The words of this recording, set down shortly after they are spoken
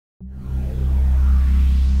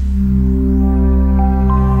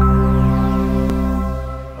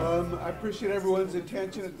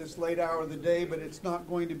attention at this late hour of the day, but it's not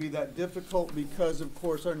going to be that difficult because, of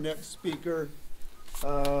course, our next speaker,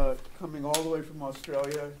 coming all the way from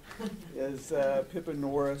Australia, is Pippa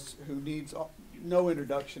Norris, who needs no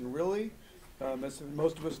introduction, really. As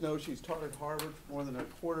most of us know, she's taught at Harvard for more than a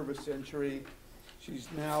quarter of a century. She's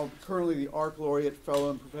now currently the ARC Laureate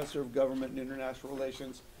Fellow and Professor of Government and International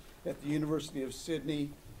Relations at the University of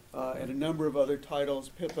Sydney, and a number of other titles.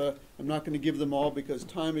 Pippa, I'm not going to give them all because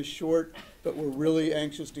time is short, but we're really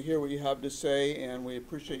anxious to hear what you have to say, and we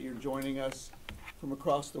appreciate you joining us from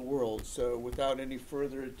across the world. So without any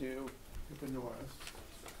further ado, Pippa Norris.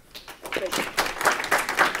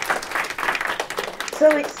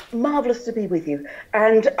 So it's marvellous to be with you,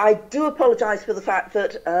 and I do apologise for the fact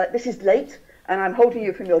that this is late, and I'm holding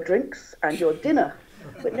you from your drinks and your dinner.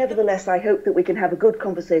 But nevertheless, I hope that we can have a good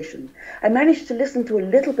conversation. I managed to listen to a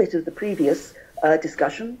little bit of the previous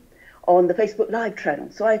discussion on the Facebook Live channel,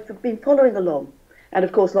 so I've been following along. And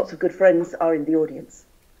of course, lots of good friends are in the audience.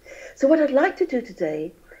 So what I'd like to do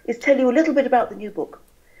today is tell you a little bit about the new book.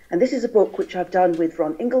 And this is a book which I've done with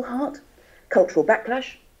Ron Inglehart, Cultural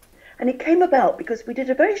Backlash. And it came about because we did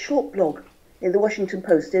a very short blog in the Washington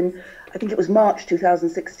Post in, I think it was March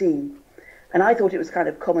 2016. And I thought it was kind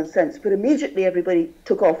of common sense, but immediately everybody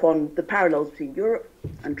took off on the parallels between Europe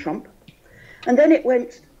and Trump. And then it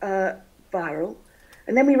went viral.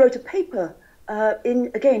 And then we wrote a paper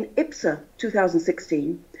in, again, IPSA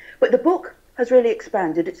 2016. But the book has really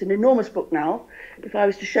expanded. It's an enormous book now. If I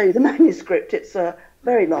was to show you the manuscript, it's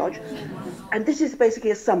very large. And this is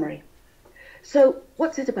basically a summary. So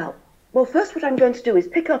what's it about? Well, first what I'm going to do is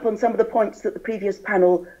pick up on some of the points that the previous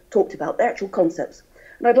panel talked about, the actual concepts.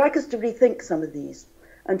 And I'd like us to rethink some of these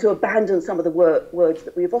and to abandon some of the words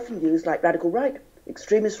that we have often used, like radical right,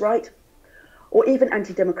 extremist right, or even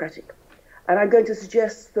anti-democratic. And I'm going to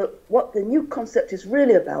suggest that what the new concept is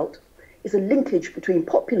really about is a linkage between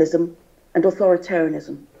populism and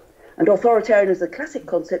authoritarianism. And authoritarianism is a classic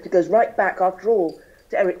concept. It goes right back, after all,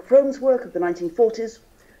 to Erich Fromm's work of the 1940s,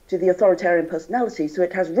 to the authoritarian personality. So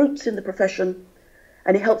it has roots in the profession,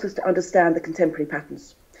 and it helps us to understand the contemporary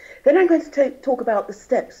patterns. Then I'm going to talk about the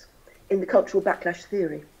steps in the cultural backlash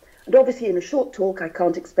theory. And obviously in a short talk, I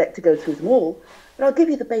can't expect to go through them all, but I'll give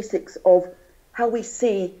you the basics of how we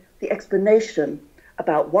see the explanation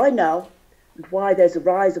about why now and why there's a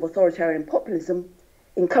rise of authoritarian populism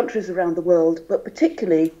in countries around the world, but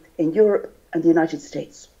particularly in Europe and the United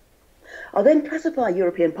States. I'll then classify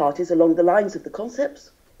European parties along the lines of the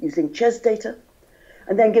concepts using CHES data,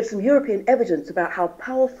 and then give some European evidence about how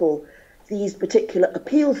powerful these particular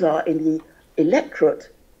appeals are in the electorate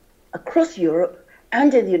across Europe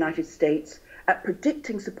and in the United States at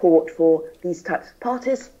predicting support for these types of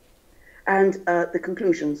parties, and the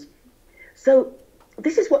conclusions. So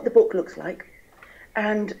this is what the book looks like,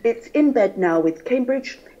 and it's in bed now with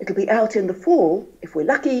Cambridge. It'll be out in the fall, if we're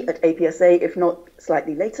lucky, at APSA, if not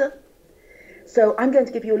slightly later. So I'm going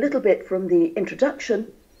to give you a little bit from the introduction,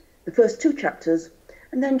 the first two chapters,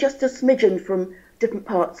 and then just a smidgen from different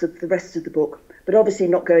parts of the rest of the book, but obviously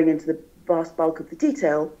not going into the vast bulk of the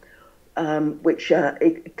detail, which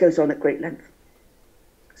it goes on at great length.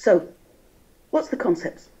 So, what's the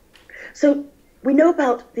concepts? So, we know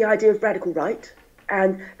about the idea of radical right,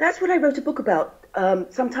 and that's what I wrote a book about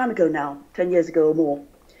some time ago now, 10 years ago or more.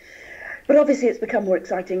 But obviously it's become more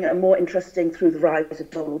exciting and more interesting through the rise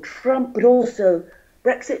of Donald Trump, but also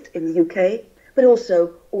Brexit in the UK, but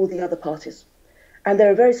also all the other parties. And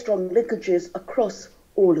there are very strong linkages across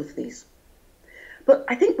all of these. But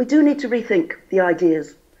I think we do need to rethink the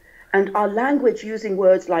ideas. And our language using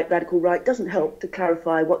words like radical right doesn't help to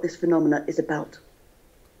clarify what this phenomena is about.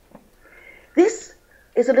 This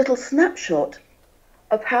is a little snapshot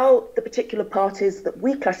of how the particular parties that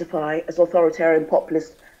we classify as authoritarian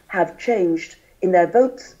populists have changed in their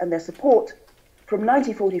votes and their support from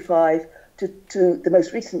 1945 to the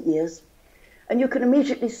most recent years. And you can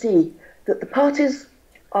immediately see that the parties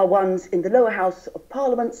are ones in the lower house of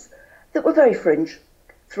parliaments that were very fringe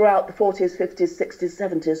throughout the 40s, 50s, 60s,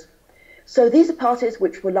 70s. So these are parties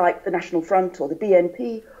which were like the National Front or the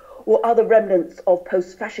BNP or other remnants of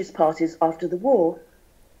post-fascist parties after the war.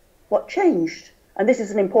 What changed, and this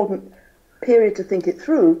is an important period to think it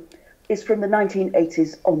through, is from the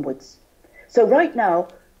 1980s onwards. So right now,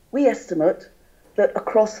 we estimate that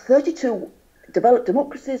across 32 developed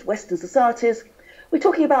democracies, Western societies, we're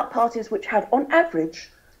talking about parties which have, on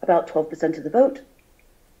average, about 12% of the vote.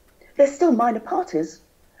 They're still minor parties,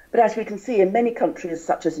 but as we can see in many countries,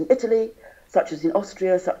 such as in Italy, such as in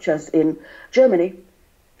Austria, such as in Germany,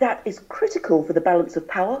 that is critical for the balance of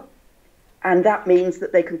power, and that means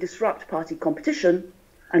that they can disrupt party competition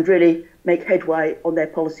and really make headway on their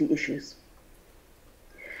policy issues.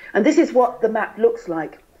 And this is what the map looks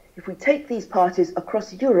like if we take these parties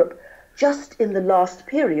across Europe just in the last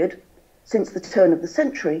period since the turn of the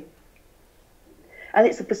century. And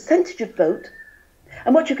it's the percentage of vote.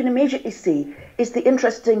 And what you can immediately see is the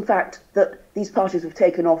interesting fact that these parties have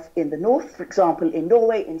taken off in the north, for example, in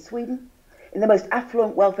Norway, in Sweden, in the most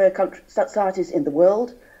affluent welfare societies in the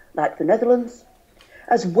world, like the Netherlands,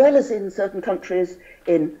 as well as in certain countries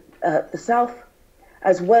in the south,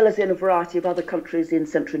 as well as in a variety of other countries in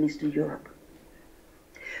Central and Eastern Europe.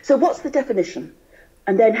 So what's the definition?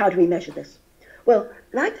 And then how do we measure this? Well,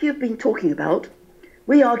 like you've been talking about,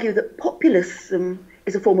 we argue that populism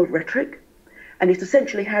is a form of rhetoric, and it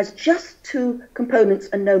essentially has just two components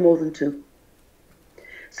and no more than two.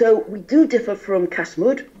 So we do differ from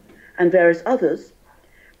Casmud and various others,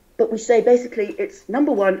 but we say basically it's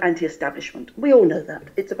number one, anti-establishment. We all know that.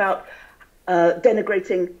 It's about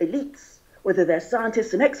denigrating elites, whether they're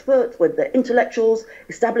scientists and experts, whether they're intellectuals,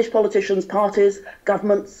 established politicians, parties,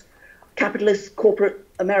 governments, capitalists, corporate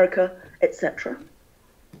America, etc.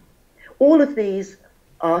 All of these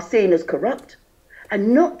are seen as corrupt,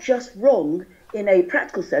 and not just wrong in a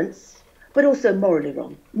practical sense, but also morally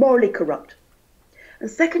wrong, morally corrupt. And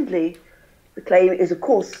secondly, the claim is, of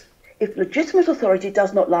course, if legitimate authority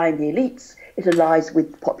does not lie in the elites, it lies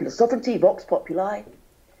with popular sovereignty, vox populi,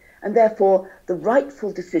 and therefore the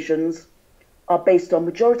rightful decisions are based on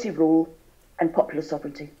majority rule and popular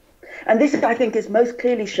sovereignty. And this, I think, is most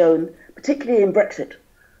clearly shown, particularly in Brexit,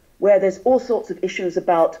 where there's all sorts of issues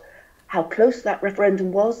about how close that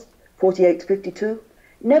referendum was, 48 to 52.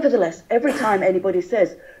 Nevertheless, every time anybody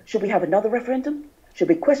says, should we have another referendum? Should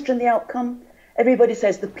we question the outcome? Everybody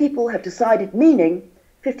says the people have decided, meaning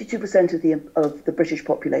 52% of the British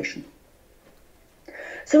population.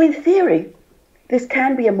 So in theory, this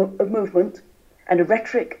can be a movement and a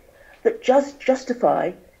rhetoric that just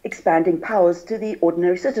justify expanding powers to the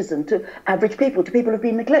ordinary citizen, to average people, to people who've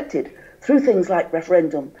been neglected through things like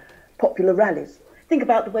referendum, popular rallies. Think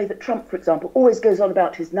about the way that Trump, for example, always goes on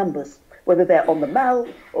about his numbers, whether they're on the Mall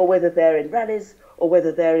or whether they're in rallies or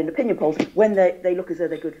whether they're in opinion polls, when they look as though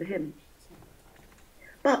they're good for him.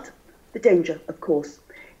 But the danger, of course,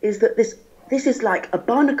 is that this is like a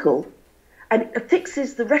barnacle and it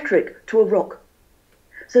affixes the rhetoric to a rock.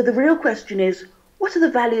 So the real question is, what are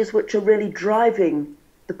the values which are really driving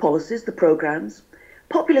the policies, the programs?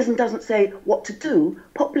 Populism doesn't say what to do.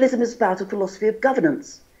 Populism is about a philosophy of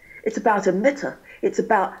governance. It's about a meta. It's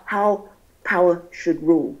about how power should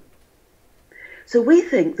rule. So we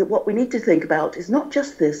think that what we need to think about is not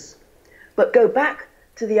just this, but go back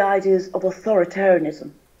to the ideas of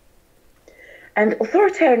authoritarianism. And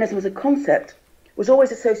authoritarianism as a concept was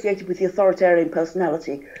always associated with the authoritarian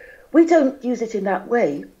personality. We don't use it in that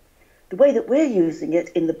way. The way that we're using it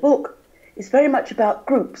in the book is very much about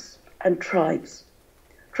groups and tribes.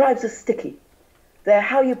 Tribes are sticky. They're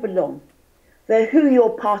how you belong. They're who you're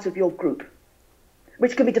part of your group,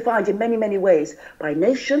 which can be defined in many, many ways, by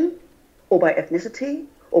nation, or by ethnicity,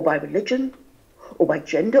 or by religion, or by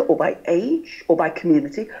gender, or by age, or by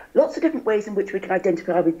community. Lots of different ways in which we can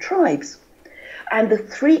identify with tribes. And the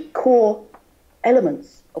three core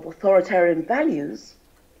elements of authoritarian values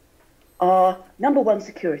are, number one,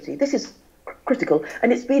 security. This is critical,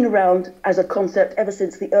 and it's been around as a concept ever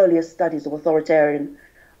since the earliest studies of authoritarian,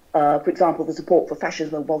 for example, the support for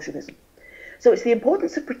fascism and Bolshevism. So it's the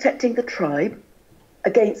importance of protecting the tribe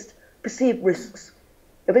against perceived risks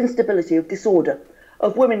of instability, of disorder,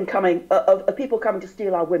 of women coming, of people coming to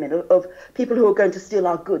steal our women, of people who are going to steal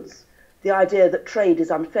our goods. The idea that trade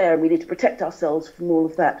is unfair and we need to protect ourselves from all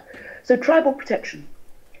of that. So tribal protection.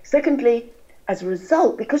 Secondly, as a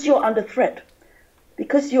result, because you're under threat,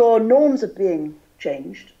 because your norms are being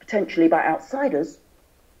changed, potentially by outsiders,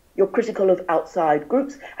 you're critical of outside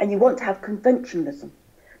groups and you want to have conventionalism.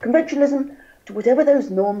 Conventionalism to whatever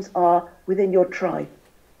those norms are within your tribe.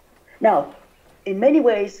 Now, in many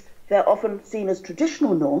ways, they're often seen as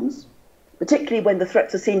traditional norms, particularly when the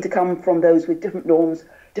threats are seen to come from those with different norms,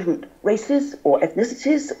 different races or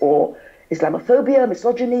ethnicities, or Islamophobia,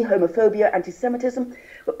 misogyny, homophobia, anti-Semitism.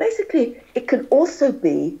 But basically, it can also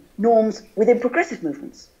be norms within progressive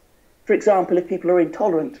movements. For example, if people are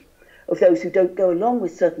intolerant of those who don't go along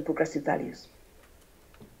with certain progressive values.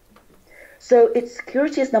 So it's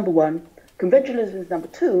security is number one, conventionalism is number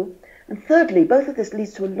two, and thirdly, both of this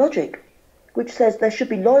leads to a logic which says there should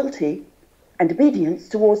be loyalty and obedience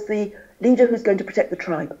towards the leader who's going to protect the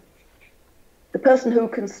tribe. The person who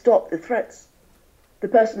can stop the threats, the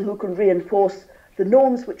person who can reinforce the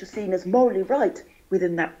norms which are seen as morally right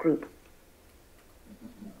within that group.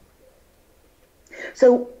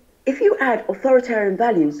 So if you add authoritarian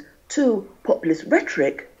values to populist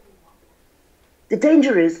rhetoric, The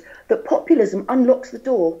danger is that populism unlocks the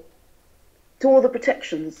door to all the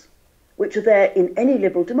protections which are there in any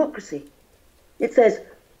liberal democracy. It says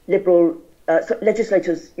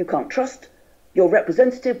legislators you can't trust, your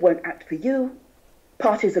representative won't act for you,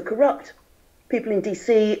 parties are corrupt, people in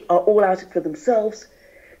DC are all out for themselves.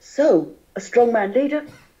 So a strongman leader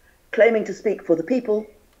claiming to speak for the people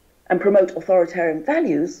and promote authoritarian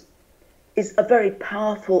values is a very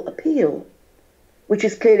powerful appeal, which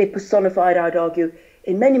is clearly personified, I'd argue,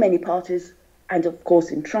 in many, many parties, and of course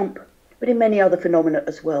in Trump, but in many other phenomena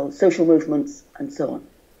as well, social movements and so on.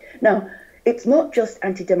 Now, it's not just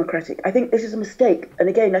anti-democratic. I think this is a mistake. And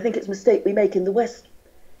again, I think it's a mistake we make in the West,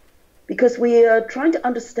 because we are trying to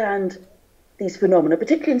understand these phenomena,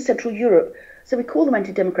 particularly in Central Europe, so we call them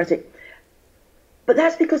anti-democratic. But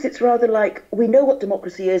that's because it's rather like we know what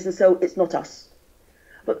democracy is, and so it's not us.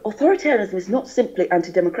 But authoritarianism is not simply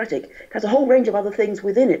anti-democratic. It has a whole range of other things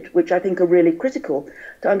within it, which I think are really critical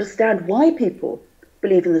to understand why people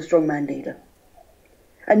believe in the strongman leader.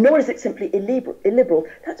 And nor is it simply illiberal.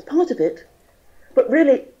 That's part of it. But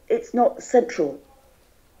really, it's not central.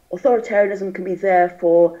 Authoritarianism can be there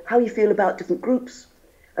for how you feel about different groups,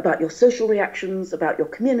 about your social reactions, about your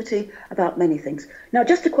community, about many things. Now,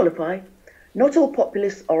 just to qualify, not all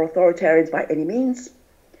populists are authoritarians by any means.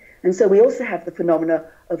 And so we also have the phenomena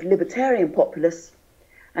of libertarian populists,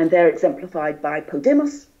 and they're exemplified by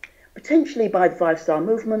Podemos, potentially by the Five Star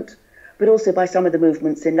Movement, but also by some of the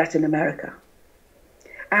movements in Latin America.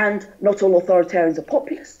 And not all authoritarians are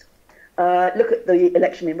populist. Look at the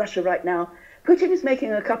election in Russia right now. Putin is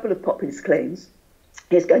making a couple of populist claims.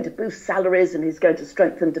 He's going to boost salaries and he's going to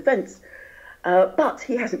strengthen defense. But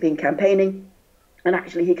he hasn't been campaigning. And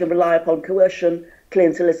actually he can rely upon coercion,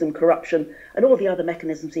 clientelism, corruption, and all the other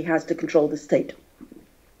mechanisms he has to control the state.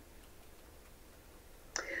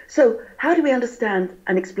 So how do we understand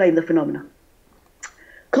and explain the phenomena?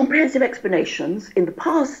 Comprehensive explanations in the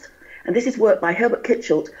past, and this is work by Herbert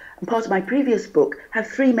Kitchelt and part of my previous book, have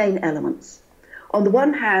three main elements. On the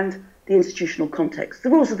one hand, the institutional context, the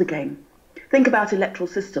rules of the game. Think about electoral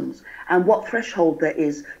systems and what threshold there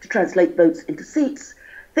is to translate votes into seats.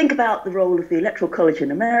 Think about the role of the Electoral College in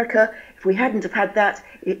America. If we hadn't have had that,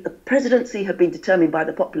 if the presidency had been determined by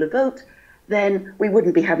the popular vote, then we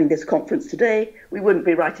wouldn't be having this conference today. We wouldn't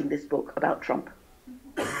be writing this book about Trump.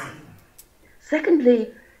 Secondly,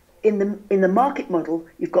 in the market model,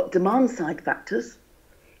 you've got demand-side factors.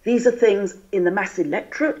 These are things in the mass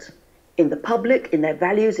electorate, in the public, in their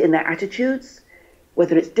values, in their attitudes,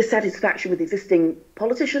 whether it's dissatisfaction with existing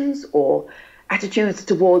politicians or attitudes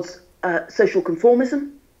towards social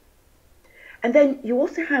conformism. And then you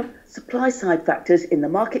also have supply-side factors in the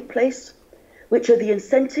marketplace, which are the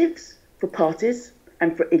incentives for parties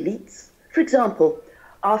and for elites. For example,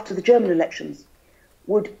 after the German elections,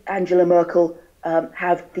 would Angela Merkel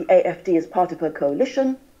have the AfD as part of her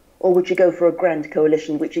coalition, or would she go for a grand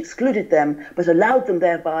coalition which excluded them but allowed them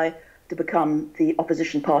thereby to become the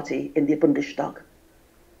opposition party in the Bundestag?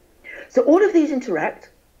 So all of these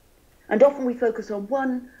interact, and often we focus on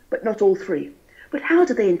one, but not all three. But how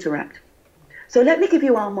do they interact? So let me give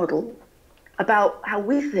you our model about how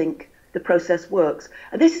we think the process works.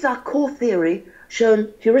 And this is our core theory, shown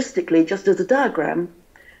heuristically just as a diagram,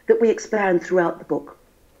 that we expand throughout the book.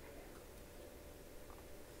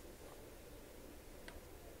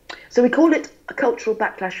 So we call it a cultural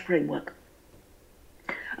backlash framework.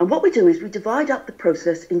 And what we do is we divide up the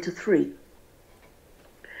process into three.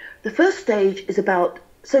 The first stage is about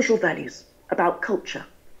social values, about culture,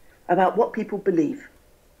 about what people believe.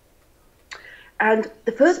 And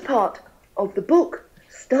the first part of the book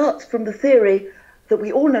starts from the theory that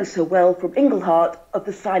we all know so well from Inglehart of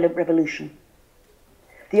the silent revolution.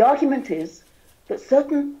 The argument is that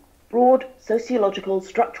certain broad sociological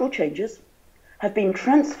structural changes have been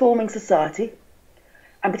transforming society,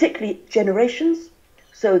 and particularly generations,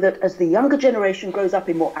 so that as the younger generation grows up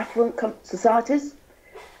in more affluent societies,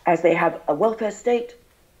 as they have a welfare state,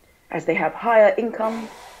 as they have higher income,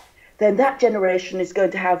 then that generation is going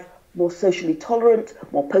to have more socially tolerant,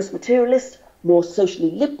 more post-materialist, more socially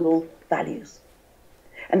liberal values.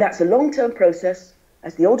 And that's a long-term process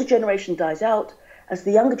as the older generation dies out, as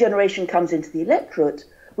the younger generation comes into the electorate,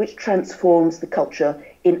 which transforms the culture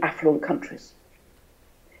in affluent countries.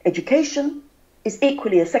 Education is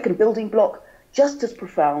equally a second building block, just as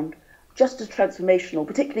profound, just as transformational,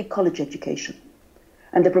 particularly college education,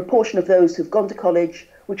 and the proportion of those who've gone to college,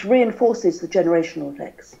 which reinforces the generational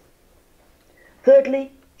effects.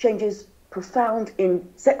 Thirdly, changes profound in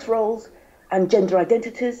sex roles and gender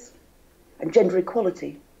identities and gender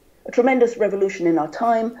equality, a tremendous revolution in our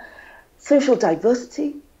time, social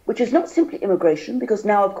diversity, which is not simply immigration, because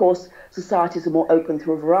now, of course, societies are more open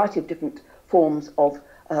through a variety of different forms of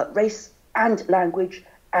race and language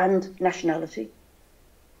and nationality,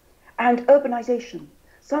 and urbanization,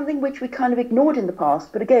 something which we kind of ignored in the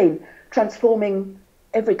past, but again, transforming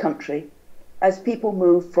every country as people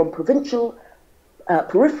move from provincial,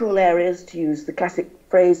 peripheral areas, to use the classic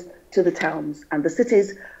phrase, to the towns and the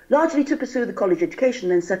cities, largely to pursue the college education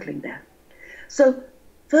and then settling there. So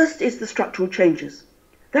first is the structural changes.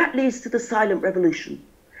 That leads to the silent revolution.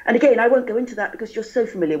 And again, I won't go into that because you're so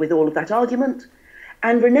familiar with all of that argument.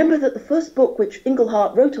 And remember that the first book which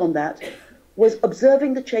Inglehart wrote on that was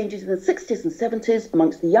observing the changes in the 60s and 70s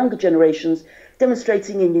amongst the younger generations,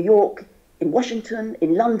 demonstrating in New York, in Washington,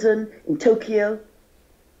 in London, in Tokyo,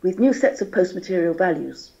 with new sets of post-material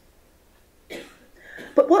values.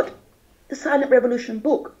 But what the Silent Revolution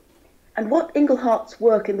book and what Inglehart's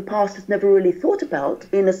work in the past has never really thought about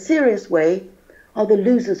in a serious way are the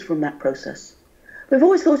losers from that process. We've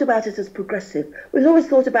always thought about it as progressive. We've always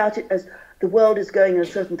thought about it as the world is going in a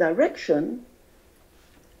certain direction,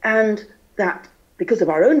 and that, because of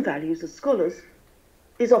our own values as scholars,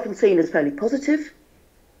 is often seen as fairly positive.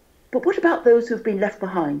 But what about those who've been left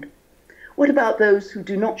behind? What about those who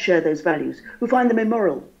do not share those values, who find them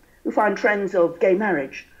immoral, who find trends of gay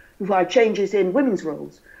marriage, who find changes in women's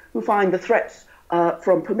roles, who find the threats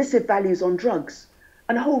from permissive values on drugs,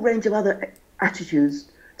 and a whole range of other attitudes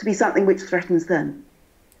to be something which threatens them?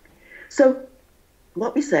 So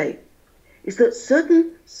what we say is that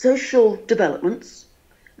certain social developments,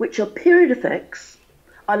 which are period effects,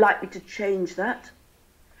 are likely to change that.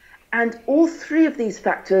 And all three of these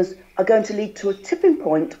factors are going to lead to a tipping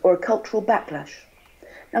point or a cultural backlash.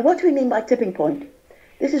 Now, what do we mean by tipping point?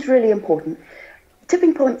 This is really important.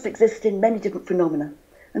 Tipping points exist in many different phenomena.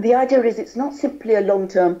 And the idea is it's not simply a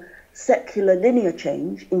long-term secular linear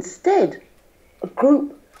change. Instead, a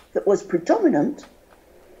group that was predominant,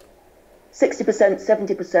 60%,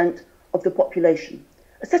 70% of the population,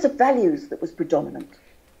 a set of values that was predominant,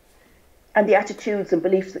 and the attitudes and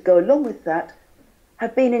beliefs that go along with that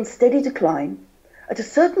have been in steady decline. At a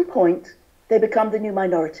certain point, they become the new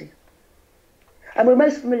minority. And we're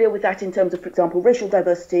most familiar with that in terms of, for example, racial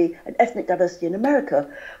diversity and ethnic diversity in America,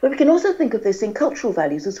 but we can also think of this in cultural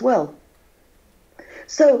values as well.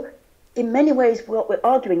 So, in many ways, what we're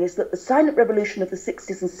arguing is that the silent revolution of the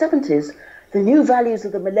 60s and 70s, the new values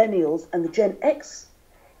of the millennials and the Gen X,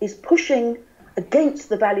 is pushing against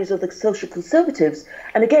the values of the social conservatives.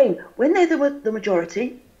 And again, when they were the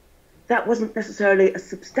majority, that wasn't necessarily a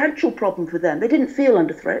substantial problem for them. They didn't feel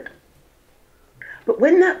under threat. But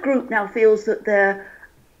when that group now feels that they're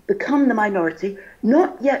become the minority,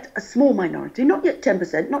 not yet a small minority, not yet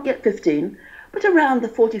 10%, not yet 15%, but around the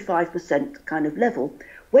 45% kind of level,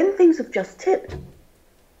 when things have just tipped,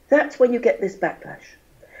 that's when you get this backlash.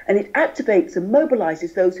 And it activates and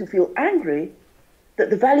mobilizes those who feel angry that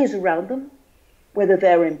the values around them, whether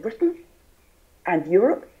they're in Britain and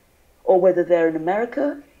Europe, or whether they're in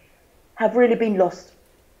America, have really been lost.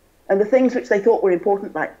 And the things which they thought were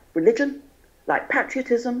important, like religion, like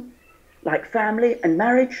patriotism, like family and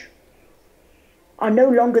marriage, are no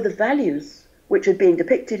longer the values which are being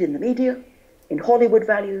depicted in the media, in Hollywood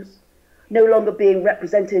values, no longer being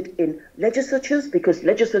represented in legislatures, because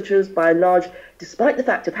legislatures, by and large, despite the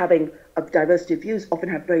fact of having a diversity of views, often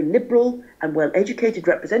have very liberal and well-educated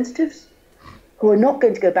representatives who are not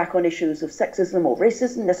going to go back on issues of sexism or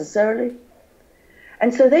racism necessarily.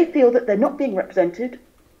 And so they feel that they're not being represented,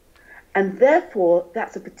 and therefore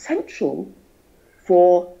that's a potential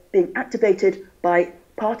for being activated by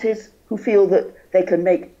parties who feel that they can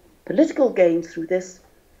make political gains through this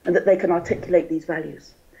and that they can articulate these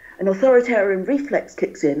values. An authoritarian reflex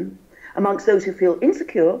kicks in amongst those who feel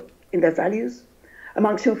insecure in their values,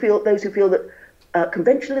 amongst those who feel that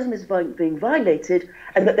conventionalism is being violated,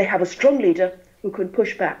 and that they have a strong leader who can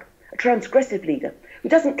push back, a transgressive leader who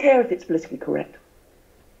doesn't care if it's politically correct.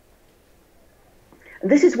 And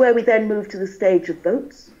this is where we then move to the stage of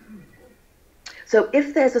votes. So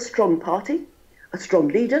if there's a strong party, a strong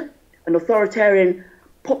leader, an authoritarian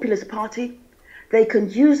populist party, they can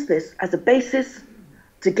use this as a basis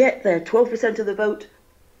to get their 12% of the vote,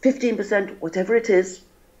 15%, whatever it is.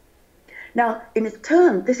 Now, in its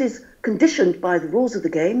turn, this is conditioned by the rules of the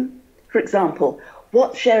game. For example,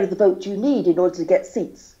 what share of the vote do you need in order to get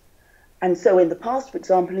seats? And so in the past, for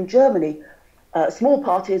example, in Germany, small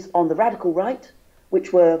parties on the radical right,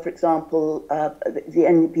 which were, for example, the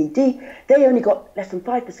NPD, they only got less than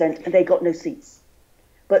 5% and they got no seats.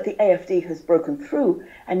 But the AfD has broken through,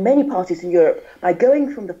 and many parties in Europe, by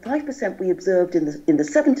going from the 5% we observed in the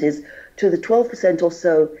 70s to the 12% or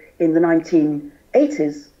so in the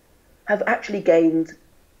 1980s, have actually gained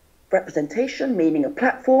representation, meaning a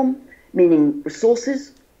platform, meaning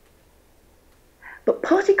resources. But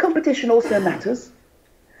party competition also matters.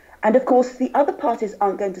 And of course, the other parties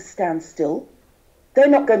aren't going to stand still. They're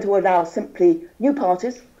not going to allow simply new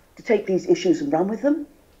parties to take these issues and run with them.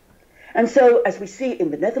 And so, as we see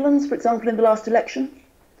in the Netherlands, for example, in the last election,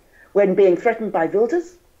 when being threatened by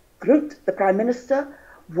Wilders, Groot, the Prime Minister,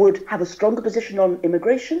 would have a stronger position on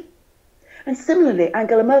immigration. And similarly,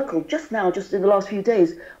 Angela Merkel, just in the last few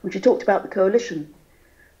days, when she talked about the coalition,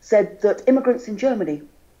 said that immigrants in Germany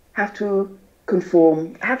have to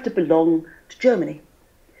conform, have to belong to Germany.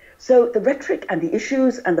 So the rhetoric and the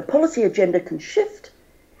issues and the policy agenda can shift,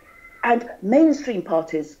 and mainstream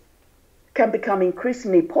parties can become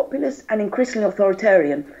increasingly populist and increasingly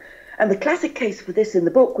authoritarian. And the classic case for this in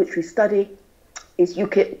the book, which we study, is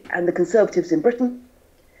UKIP and the Conservatives in Britain.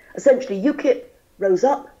 Essentially, UKIP rose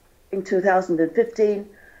up in 2015.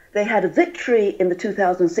 They had a victory in the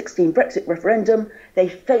 2016 Brexit referendum. They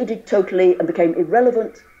faded totally and became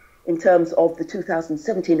irrelevant in terms of the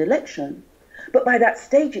 2017 election. But by that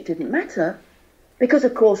stage, it didn't matter because,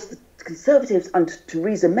 of course, the Conservatives under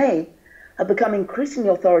Theresa May have become increasingly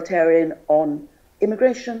authoritarian on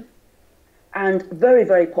immigration and very,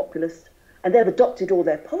 very populist, and they've adopted all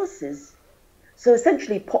their policies. So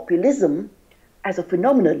essentially, populism as a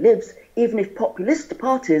phenomenon lives even if populist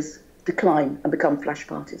parties decline and become flash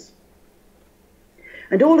parties.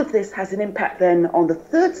 And all of this has an impact then on the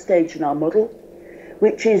third stage in our model,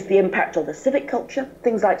 which is the impact on the civic culture,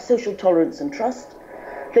 things like social tolerance and trust,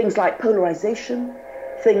 things like polarization,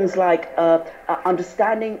 things like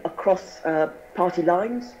understanding across party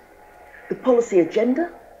lines, the policy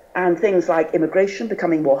agenda, and things like immigration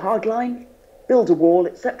becoming more hardline, build a wall,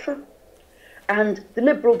 etc. And the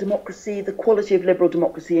liberal democracy, the quality of liberal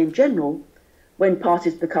democracy in general, when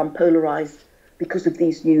parties become polarized because of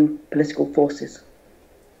these new political forces.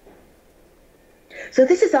 So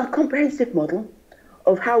this is our comprehensive model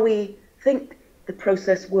of how we think the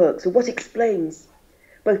process works, and what explains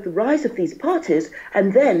both the rise of these parties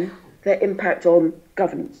and then their impact on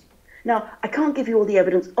governance. Now, I can't give you all the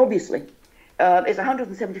evidence, obviously. It's a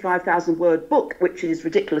 175,000-word book, which is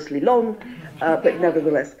ridiculously long, but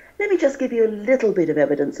nevertheless. Let me just give you a little bit of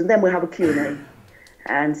evidence, and then we'll have a Q&A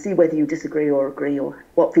and see whether you disagree or agree or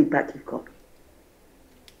what feedback you've got.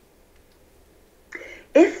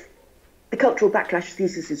 If the cultural backlash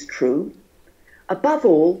thesis is true, above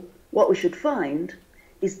all, what we should find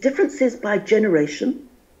is differences by generation,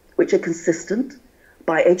 which are consistent,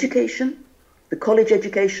 by education, the college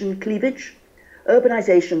education cleavage,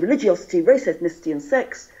 urbanization, religiosity, race, ethnicity, and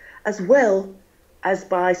sex, as well as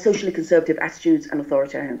by socially conservative attitudes and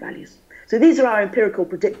authoritarian values. So these are our empirical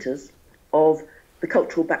predictors of the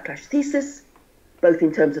cultural backlash thesis, both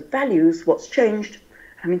in terms of values, what's changed,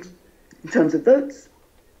 and in terms of votes.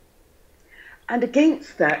 And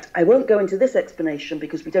against that, I won't go into this explanation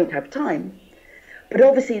because we don't have time, but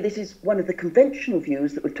obviously this is one of the conventional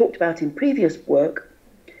views that we've talked about in previous work,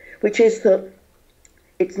 which is that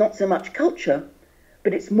it's not so much culture,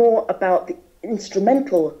 but it's more about the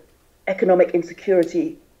instrumental economic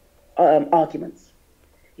insecurity arguments,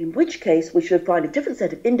 in which case we should find a different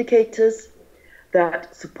set of indicators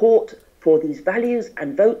that support for these values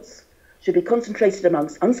and votes should be concentrated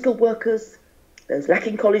amongst unskilled workers, those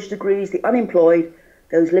lacking college degrees, the unemployed,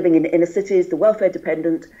 those living in inner cities, the welfare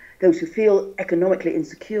dependent, those who feel economically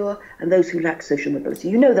insecure, and those who lack social mobility.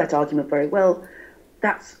 You know that argument very well.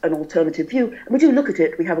 That's an alternative view. And we do look at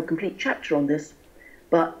it. We have a complete chapter on this.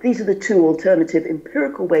 But these are the two alternative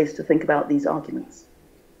empirical ways to think about these arguments.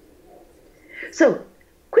 So,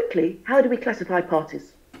 quickly, how do we classify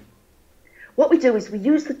parties? What we do is we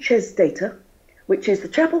use the CHES data, which is the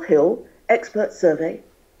Chapel Hill Expert Survey.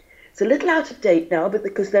 It's a little out of date now, but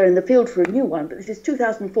because they're in the field for a new one, but this is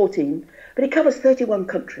 2014, but it covers 31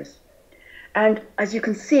 countries. And as you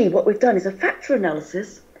can see, what we've done is a factor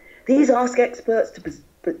analysis. These ask experts to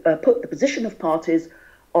put the position of parties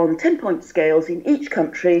on 10-point scales in each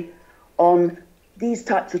country on these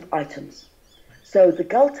types of items. So the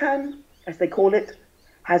Galtan, as they call it,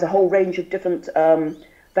 has a whole range of different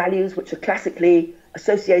values which are classically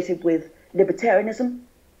associated with libertarianism.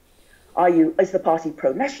 Is the party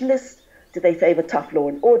pro-nationalist? Do they favour tough law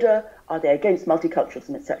and order? Are they against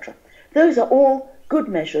multiculturalism, etc.? Those are all good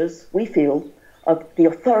measures, we feel, of the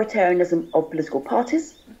authoritarianism of political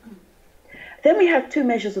parties. Then we have two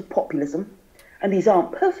measures of populism, and these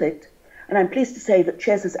aren't perfect, and I'm pleased to say that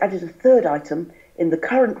CHES has added a third item in the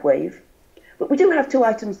current wave, but we do have two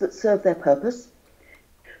items that serve their purpose.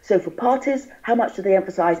 So for parties, how much do they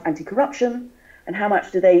emphasise anti-corruption, and how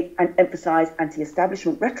much do they emphasise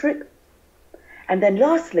anti-establishment rhetoric? And then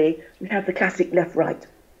lastly, we have the classic left-right.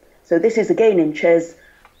 So this is again in Ches,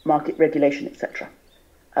 market regulation, etc.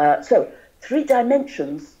 So 3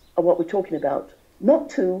 dimensions are what we're talking about, not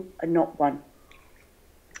 2 and not 1.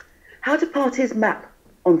 How do parties map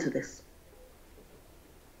onto this?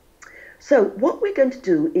 So what we're going to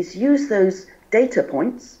do is use those data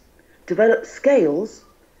points, develop scales,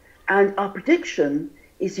 and our prediction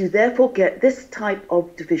is you therefore get this type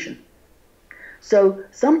of division. So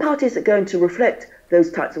some parties are going to reflect those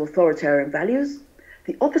types of authoritarian values.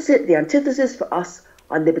 The opposite, the antithesis for us,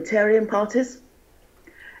 are libertarian parties.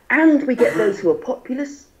 And we get those who are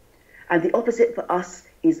populist. And the opposite for us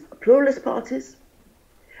is pluralist parties.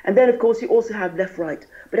 And then, of course, you also have left-right.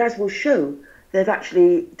 But as we'll show, they've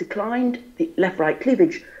actually declined the left-right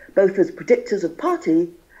cleavage, both as predictors of party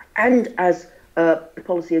and as a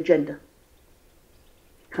policy agenda.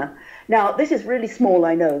 Now, this is really small,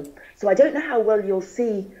 I know, so I don't know how well you'll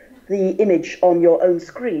see the image on your own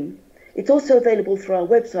screen. It's also available through our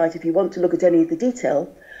website if you want to look at any of the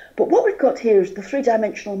detail. But what we've got here is the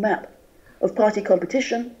 3-dimensional map of party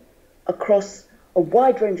competition across a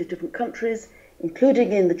wide range of different countries,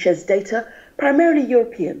 including in the Ches data, primarily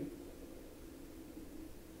European.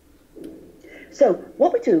 So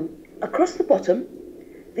what we do, across the bottom,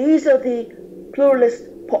 these are the pluralist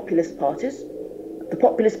populist parties, the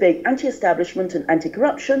populist being anti-establishment and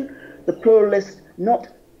anti-corruption, the pluralist not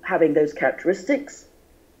having those characteristics.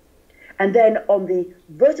 And then on the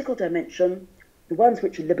vertical dimension, the ones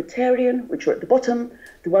which are libertarian, which are at the bottom,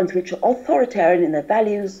 the ones which are authoritarian in their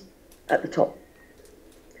values at the top.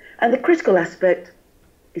 And the critical aspect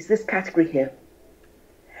is this category here.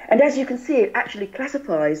 And as you can see, it actually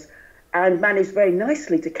classifies and managed very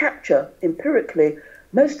nicely to capture empirically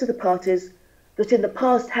most of the parties that in the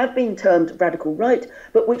past have been termed radical right,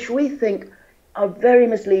 but which we think are very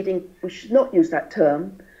misleading. We should not use that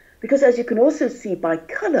term, because as you can also see by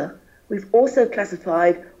colour, we've also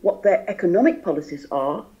classified what their economic policies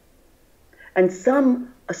are, and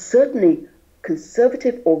some are certainly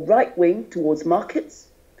conservative or right-wing towards markets.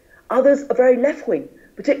 Others are very left-wing,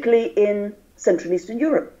 particularly in Central and Eastern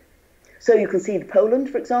Europe. So you can see that Poland,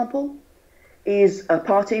 for example, is a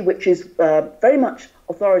party which is very much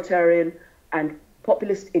authoritarian and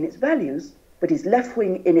populist in its values, but is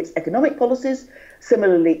left-wing in its economic policies.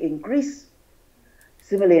 Similarly in Greece,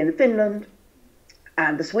 similarly in Finland,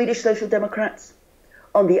 and the Swedish Social Democrats.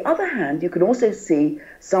 On the other hand, you can also see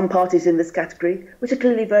some parties in this category which are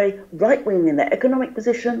clearly very right-wing in their economic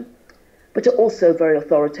position, but are also very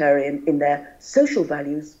authoritarian in their social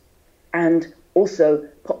values and also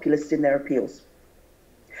populist in their appeals.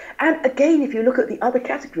 And again, if you look at the other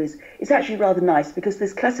categories, it's actually rather nice because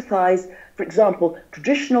this classifies, for example,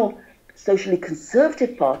 traditional socially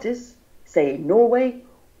conservative parties, say in Norway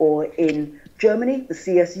or in Germany, the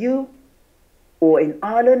CSU, or in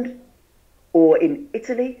Ireland, or in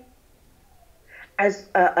Italy, as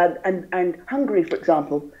and Hungary, for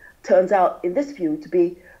example, turns out in this view to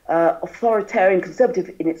be authoritarian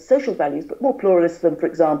conservative in its social values, but more pluralist than, for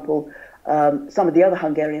example, some of the other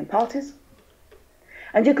Hungarian parties.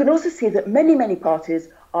 And you can also see that many, many parties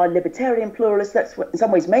are libertarian pluralists. That's in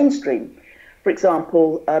some ways mainstream. For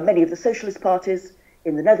example, many of the socialist parties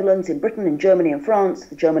in the Netherlands, in Britain, in Germany and France,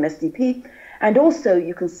 the German SDP. And also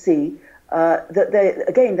you can see that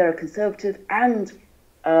there are conservative and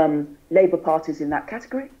Labour parties in that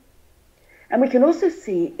category. And we can also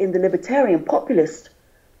see in the libertarian populist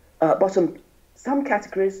bottom some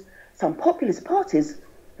categories, some populist parties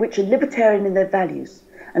which are libertarian in their values.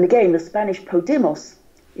 And again, the Spanish Podemos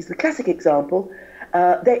is the classic example.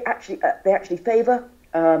 They actually favour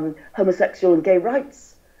homosexual and gay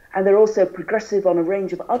rights, and they're also progressive on a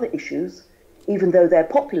range of other issues, even though they're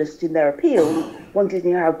populist in their appeal, wanting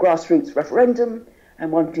to have grassroots referendum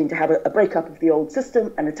and wanting to have a breakup of the old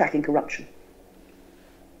system and attacking corruption.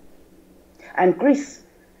 And Greece,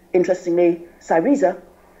 interestingly, Syriza,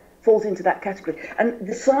 falls into that category. And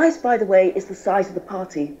the size, by the way, is the size of the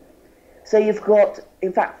party. So you've got,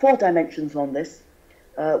 in fact, 4 dimensions on this,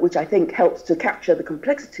 which I think helps to capture the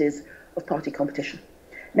complexities of party competition.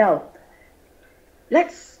 Now,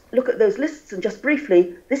 let's look at those lists, and just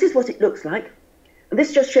briefly, this is what it looks like. And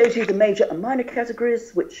this just shows you the major and minor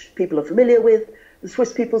categories, which people are familiar with. The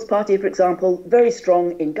Swiss People's Party, for example, very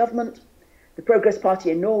strong in government. The Progress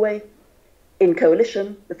Party in Norway, in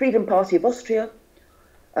coalition. The Freedom Party of Austria,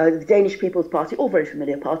 the Danish People's Party, all very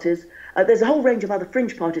familiar parties. There's a whole range of other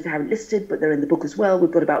fringe parties I haven't listed, but they're in the book as well.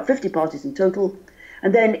 We've got about 50 parties in total.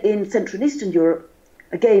 And then in Central and Eastern Europe,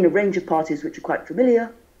 again, a range of parties which are quite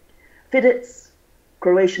familiar. Fidesz,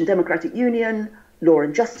 Croatian Democratic Union, Law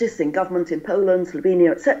and Justice in government in Poland,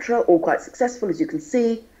 Slovenia, etc., all quite successful, as you can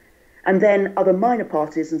see. And then other minor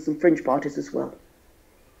parties and some fringe parties as well.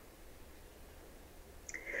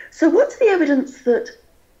 So what's the evidence that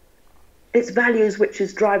it's values which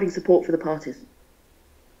is driving support for the parties?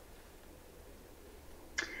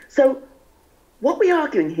 So what we're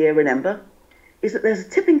arguing here, remember, is that there's a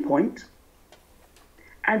tipping point,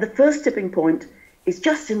 and the first tipping point is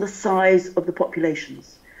just in the size of the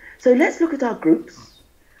populations. So let's look at our groups,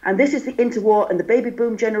 and this is the interwar and the baby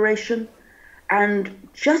boom generation, and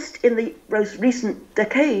just in the most recent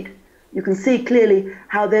decade, you can see clearly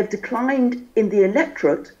how they've declined in the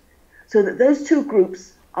electorate, so that those two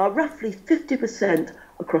groups are roughly 50%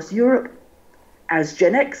 across Europe, as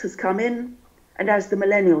Gen X has come in, and as the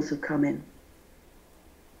millennials have come in.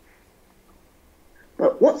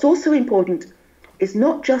 But what's also important is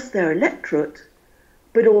not just their electorate,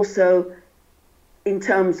 but also in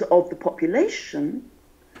terms of the population.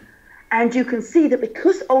 And you can see that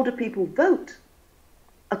because older people vote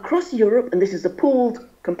across Europe, and this is a pooled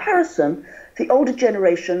comparison, the older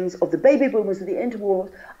generations of the baby boomers and the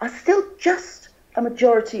interwar are still just a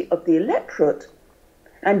majority of the electorate.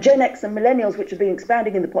 And Gen X and millennials, which have been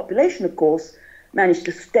expanding in the population, of course, manage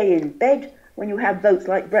to stay in bed. When you have votes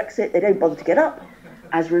like Brexit, they don't bother to get up.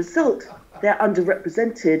 As a result, they're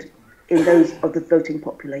underrepresented in those of the voting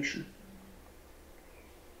population.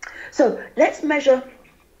 So let's measure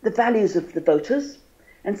the values of the voters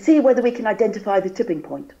and see whether we can identify the tipping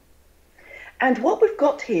point. And what we've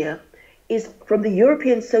got here is from the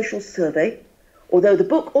European Social Survey, although the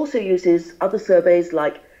book also uses other surveys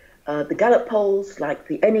like the Gallup polls, like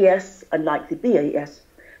the NES, and like the BAS.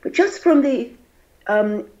 But just from the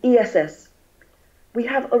ESS, we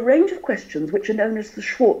have a range of questions which are known as the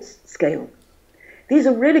Schwartz scale. These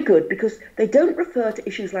are really good because they don't refer to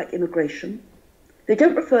issues like immigration. They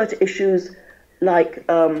don't refer to issues like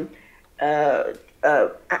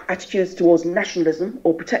attitudes towards nationalism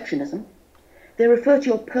or protectionism. They refer to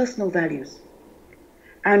your personal values.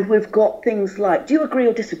 And we've got things like, do you agree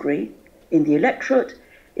or disagree in the electorate?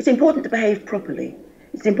 It's important to behave properly.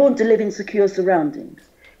 It's important to live in secure surroundings.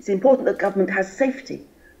 It's important that government has safety,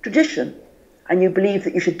 tradition, and you believe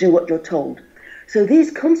that you should do what you're told. So these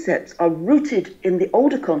concepts are rooted in the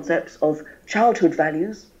older concepts of childhood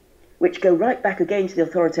values, which go right back again to the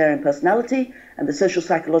authoritarian personality and the social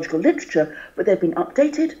psychological literature, but they've been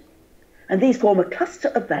updated. And these form a cluster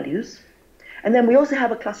of values. And then we also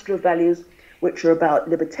have a cluster of values which are about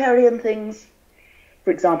libertarian things.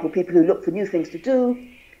 For example, people who look for new things to do,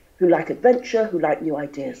 who like adventure, who like new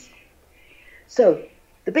ideas. So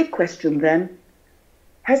the big question then,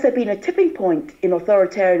 has there been a tipping point in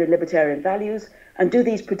authoritarian and libertarian values, and do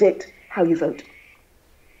these predict how you vote?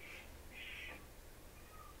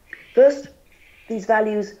 First, these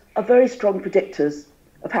values are very strong predictors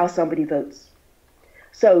of how somebody votes.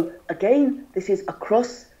 So again, this is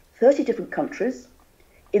across 30 different countries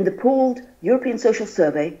in the pooled European Social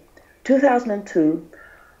Survey, 2002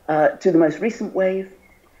 to the most recent wave.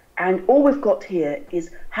 And all we've got here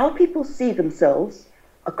is how people see themselves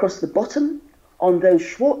across the bottom on those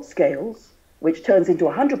Schwartz scales, which turns into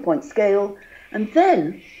a 100-point scale, and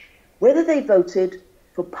then whether they voted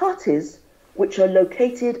for parties which are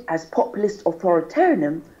located as populist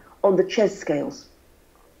authoritarian on the Ches scales.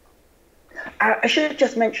 I should have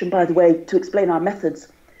just mentioned, by the way, to explain our methods,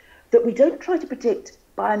 that we don't try to predict,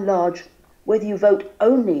 by and large, whether you vote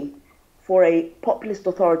only for a populist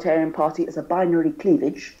authoritarian party as a binary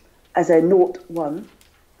cleavage, as a 0-1.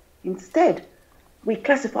 Instead, we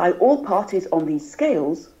classify all parties on these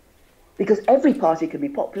scales because every party can be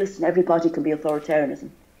populist and every party can be authoritarianism.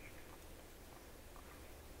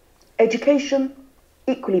 Education,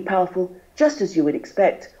 equally powerful, just as you would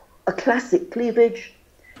expect, a classic cleavage.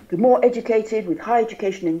 The more educated, with high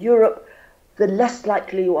education in Europe, the less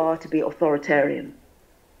likely you are to be authoritarian.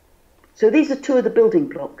 So these are two of the building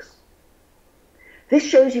blocks. This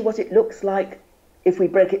shows you what it looks like if we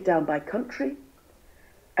break it down by country.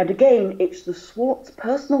 And again, it's the Schwartz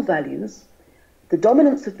personal values, the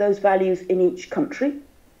dominance of those values in each country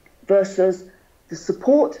versus the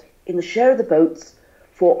support in the share of the votes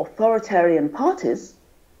for authoritarian parties.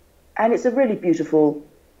 And it's a really beautiful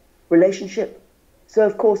relationship. So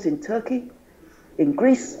of course in Turkey, in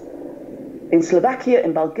Greece, in Slovakia,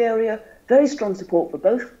 in Bulgaria, very strong support for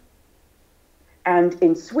both. And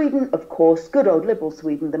in Sweden, of course, good old liberal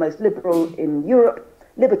Sweden, the most liberal in Europe,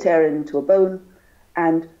 libertarian to a bone,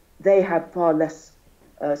 and they have far less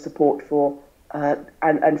support for,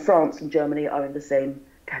 and France and Germany are in the same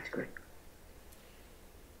category.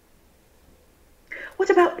 What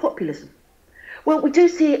about populism? Well, we do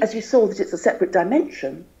see, as you saw, that it's a separate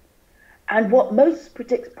dimension, and what most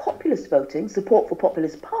predicts populist voting, support for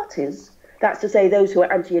populist parties, that's to say those who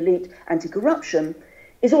are anti-elite, anti-corruption,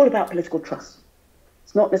 is all about political trust.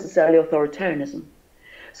 It's not necessarily authoritarianism.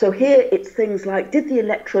 So here it's things like, did the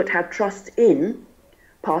electorate have trust in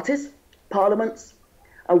parties, parliaments,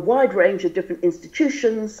 a wide range of different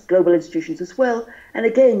institutions, global institutions as well, and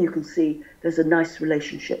again you can see there's a nice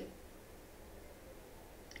relationship.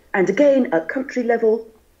 And again, at country level,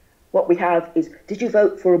 what we have is, did you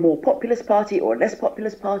vote for a more populist party or a less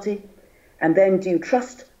populist party? And then, do you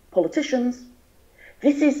trust politicians?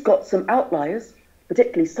 This has got some outliers,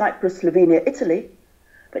 particularly Cyprus, Slovenia, Italy,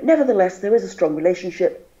 but nevertheless there is a strong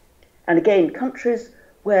relationship. And again, countries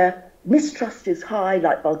where mistrust is high,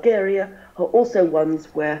 like Bulgaria, are also ones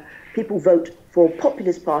where people vote for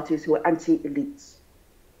populist parties who are anti-elites.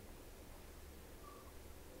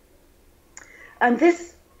 And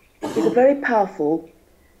this is a very powerful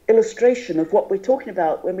illustration of what we're talking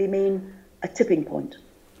about when we mean a tipping point.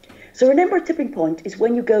 So remember, a tipping point is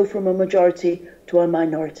when you go from a majority to a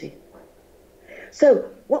minority. So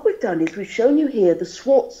what we've done is we've shown you here the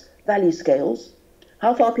Schwartz value scales,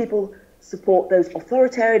 how far people support those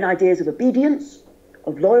authoritarian ideas of obedience,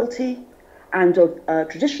 of loyalty, and of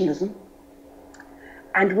traditionalism.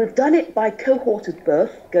 And we've done it by cohort of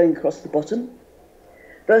birth, going across the bottom,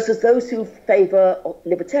 versus those who favour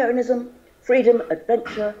libertarianism, freedom,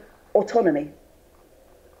 adventure, autonomy.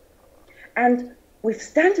 And we've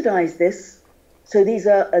standardised this, so these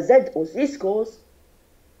are Z or Z scores,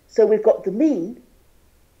 so we've got the mean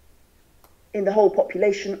in the whole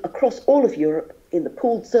population across all of Europe in the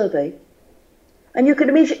pooled survey. And you can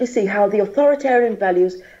immediately see how the authoritarian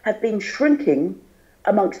values have been shrinking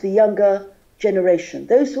amongst the younger generation,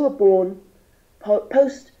 those who were born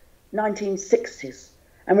post-1960s.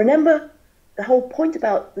 And remember, the whole point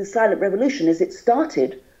about the silent revolution is it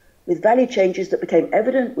started with value changes that became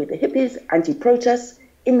evident with the hippies, anti-protests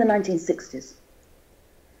in the 1960s.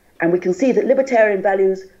 And we can see that libertarian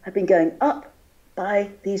values have been going up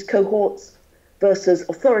by these cohorts versus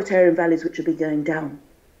authoritarian values which have been going down.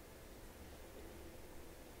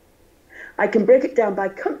 I can break it down by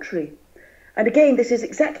country. And again, this is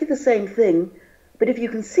exactly the same thing, but if you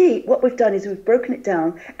can see, what we've done is we've broken it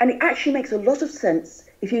down, and it actually makes a lot of sense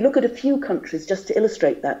if you look at a few countries just to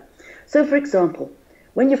illustrate that. So for example,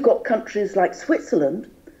 when you've got countries like Switzerland,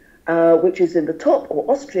 which is in the top, or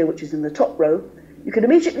Austria, which is in the top row, you can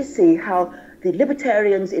immediately see how the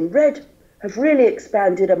libertarians in red have really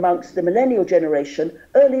expanded amongst the millennial generation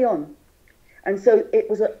early on. And so it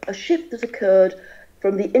was a shift that occurred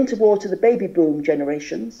from the interwar to the baby boom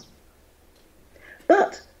generations.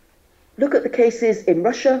 But look at the cases in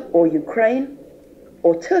Russia or Ukraine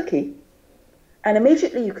or Turkey, and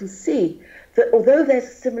immediately you can see that although there's a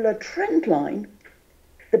similar trend line,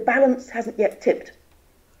 the balance hasn't yet tipped.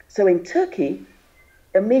 So in Turkey,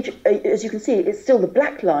 as you can see, it's still the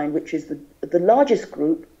black line, which is the largest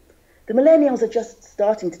group. The millennials are just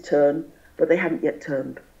starting to turn, but they haven't yet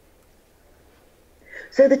turned.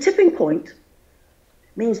 So the tipping point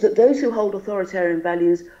means that those who hold authoritarian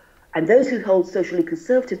values and those who hold socially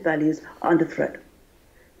conservative values are under threat.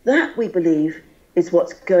 That, we believe, is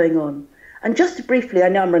what's going on. And just briefly, I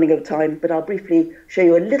know I'm running out of time, but I'll briefly show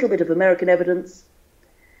you a little bit of American evidence.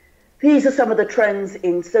 These are some of the trends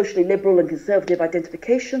in socially liberal and conservative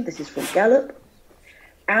identification. This is from Gallup.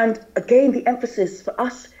 And again, the emphasis for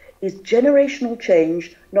us is generational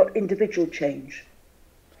change, not individual change.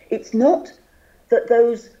 It's not that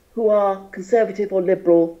those who are conservative or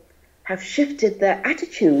liberal have shifted their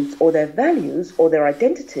attitudes or their values or their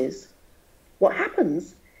identities. What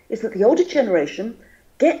happens is that the older generation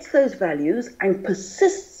gets those values and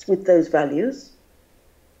persists with those values.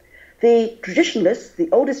 The traditionalists, the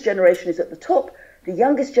oldest generation, is at the top. The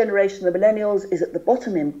youngest generation, the millennials, is at the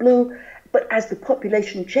bottom in blue. But as the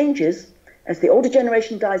population changes, as the older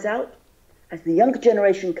generation dies out, as the younger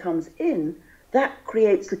generation comes in, that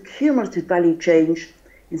creates a cumulative value change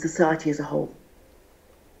in society as a whole.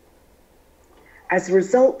 As a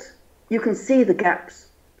result, you can see the gaps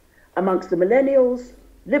amongst the millennials.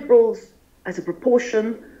 Liberals, as a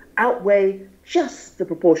proportion, outweigh just the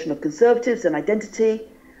proportion of conservatives and identity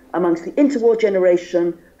amongst the interwar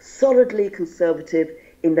generation, solidly conservative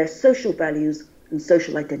in their social values and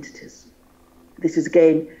social identities. This is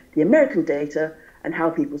again the American data and how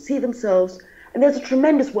people see themselves, and there's a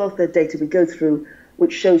tremendous wealth of data we go through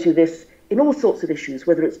which shows you this in all sorts of issues,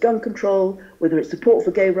 whether it's gun control, whether it's support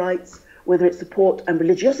for gay rights, whether it's support and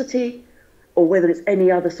religiosity, or whether it's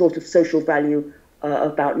any other sort of social value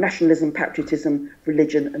about nationalism, patriotism,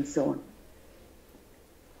 religion, and so on.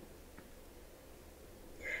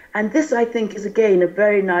 And this, I think, is again a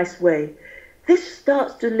very nice way. This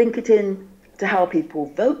starts to link it in to how people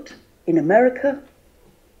vote in America.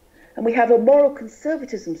 And we have a moral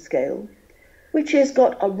conservatism scale, which has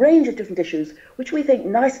got a range of different issues, which we think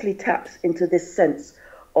nicely taps into this sense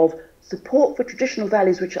of support for traditional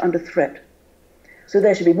values which are under threat. So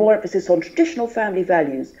there should be more emphasis on traditional family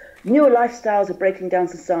values. Newer lifestyles are breaking down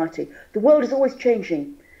society. The world is always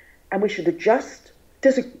changing, and we should adjust,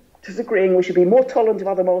 disagreeing. We should be more tolerant of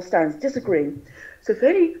other moral standards, disagreeing. So for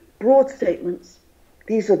any broad statements,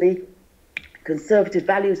 these are the conservative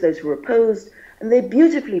values, those who are opposed, and they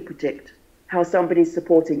beautifully predict how somebody is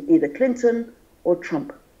supporting either Clinton or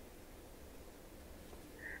Trump.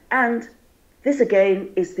 And this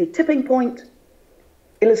again is the tipping point,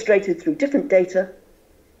 illustrated through different data,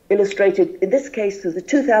 illustrated in this case through the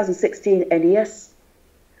 2016 NES,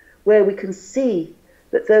 where we can see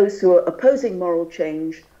that those who are opposing moral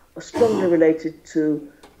change are strongly related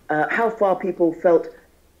to how far people felt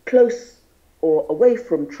close or away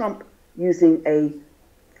from Trump using a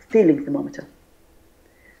feeling thermometer.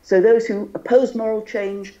 So those who oppose moral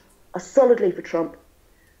change are solidly for Trump.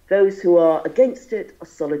 Those who are against it are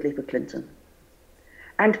solidly for Clinton.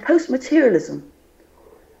 And post-materialism,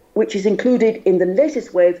 which is included in the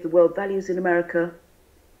latest wave of the world values in America,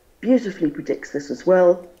 beautifully predicts this as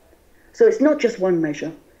well. So it's not just one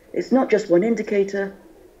measure, it's not just one indicator.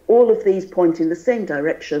 All of these point in the same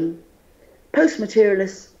direction.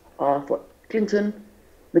 Post-materialists are for Clinton,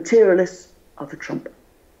 materialists are for Trump.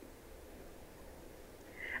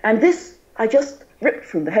 And this, I just ripped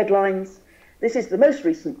from the headlines. This is the most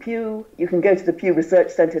recent Pew. You can go to the Pew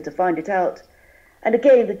Research Center to find it out. And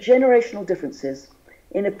again, the generational differences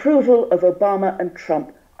in approval of Obama and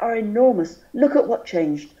Trump are enormous. Look at what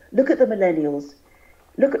changed. Look at the millennials.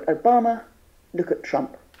 Look at Obama. Look at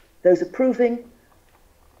Trump. Those approving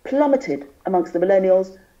plummeted amongst the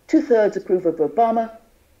millennials. 2/3 approve of Obama,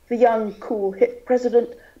 the young, cool, hip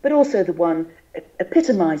president, but also the one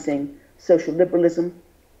epitomizing social liberalism.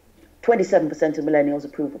 27% of millennials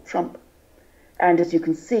approve of Trump. And as you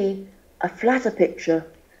can see, a flatter picture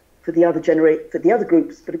for the other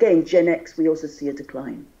groups, but again, Gen X, we also see a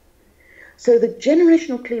decline. So the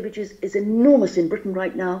generational cleavage is enormous in Britain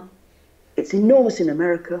right now. It's enormous in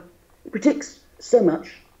America. It predicts so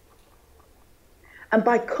much. And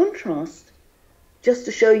by contrast, just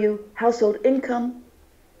to show you household income,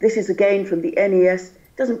 this is again from the NES,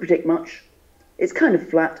 doesn't predict much. It's kind of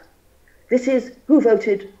flat. This is who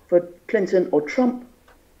voted for Clinton or Trump,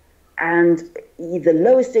 and the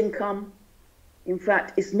lowest income, in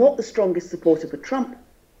fact, is not the strongest supporter for Trump.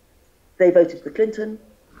 They voted for Clinton.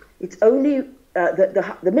 It's only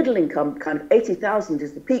the middle income, kind of 80,000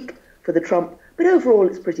 is the peak for the Trump, but overall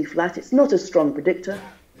it's pretty flat. It's not a strong predictor.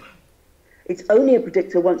 It's only a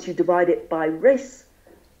predictor once you divide it by race,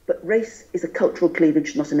 but race is a cultural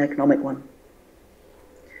cleavage, not an economic one.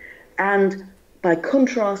 And by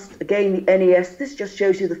contrast, again, the NES, this just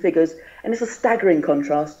shows you the figures, and it's a staggering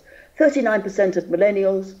contrast. 39% of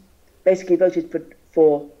millennials basically voted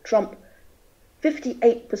for Trump,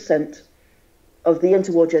 58% of the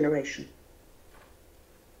interwar generation.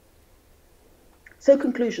 So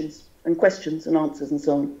conclusions and questions and answers and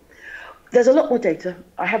so on. There's a lot more data.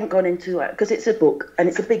 I haven't gone into it because it's a book and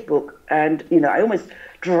it's a big book. And, I almost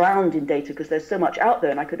drowned in data because there's so much out there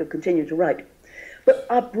and I could have continued to write. But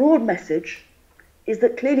our broad message is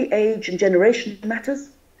that clearly age and generation matters,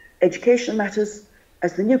 education matters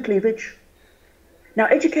as the new cleavage. Now,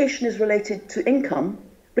 education is related to income,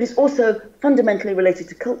 but it's also fundamentally related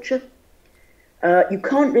to culture. You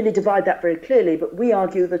can't really divide that very clearly, but we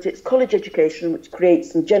argue that it's college education which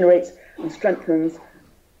creates and generates and strengthens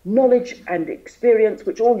knowledge and experience,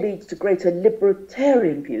 which all leads to greater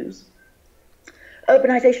libertarian views.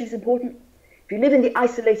 Urbanization is important. If you live in the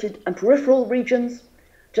isolated and peripheral regions,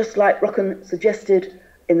 just like Rocken suggested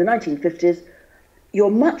in the 1950s, you're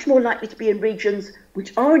much more likely to be in regions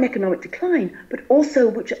which are in economic decline, but also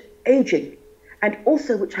which are aging, and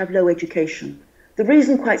also which have low education. The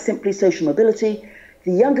reason, quite simply, social mobility.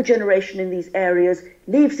 The younger generation in these areas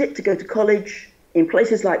leaves it to go to college in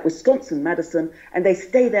places like Wisconsin, Madison, and they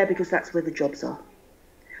stay there because that's where the jobs are.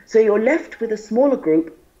 So you're left with a smaller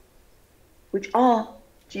group which are,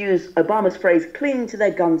 to use Obama's phrase, clinging to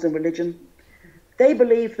their guns and religion. They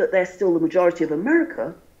believe that they're still the majority of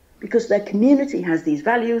America because their community has these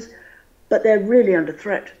values, but they're really under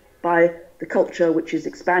threat by the culture which is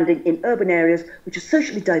expanding in urban areas which are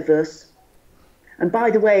socially diverse. And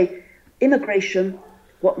by the way, immigration,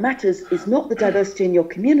 what matters is not the diversity in your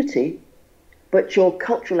community, but your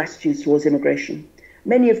cultural attitudes towards immigration.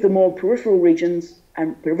 Many of the more peripheral regions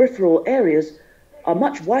and peripheral areas are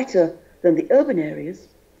much whiter than the urban areas,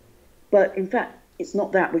 but in fact, it's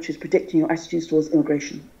not that which is predicting your attitudes towards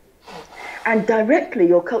immigration. And directly,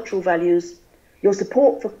 your cultural values, your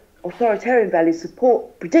support for authoritarian values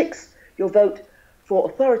predicts your vote for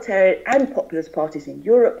authoritarian and populist parties in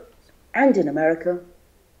Europe and in America.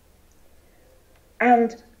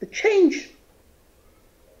 And the change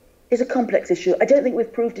is a complex issue. I don't think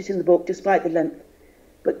we've proved it in the book, despite the length.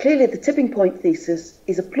 But clearly the tipping point thesis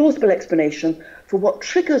is a plausible explanation for what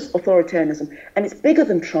triggers authoritarianism. And it's bigger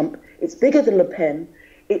than Trump, it's bigger than Le Pen,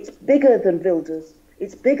 it's bigger than Wilders,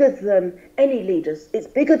 it's bigger than any leaders, it's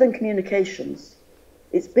bigger than communications,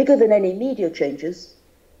 it's bigger than any media changes.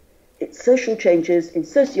 It's social changes in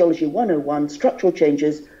Sociology 101, structural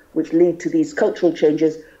changes, which lead to these cultural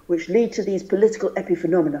changes, which lead to these political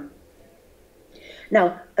epiphenomena.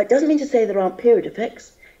 Now, it doesn't mean to say there aren't period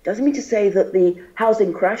effects. It doesn't mean to say that the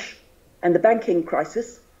housing crash and the banking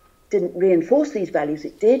crisis didn't reinforce these values.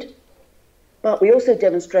 It did. But we also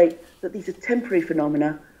demonstrate that these are temporary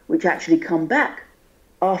phenomena which actually come back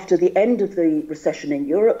after the end of the recession in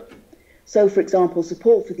Europe. So, for example,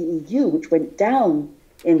 support for the EU, which went down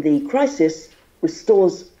in the crisis,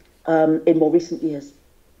 restores in more recent years.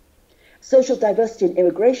 Social diversity and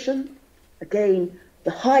immigration, again,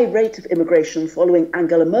 the high rate of immigration following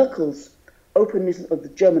Angela Merkel's openness of the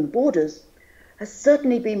German borders has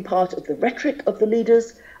certainly been part of the rhetoric of the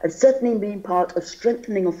leaders and certainly been part of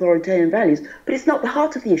strengthening authoritarian values. But it's not the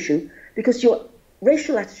heart of the issue, because your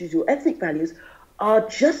racial attitudes, your ethnic values, are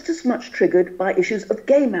just as much triggered by issues of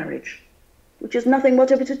gay marriage, which has nothing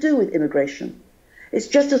whatever to do with immigration. It's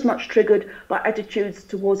just as much triggered by attitudes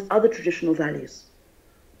towards other traditional values,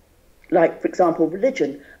 like, for example,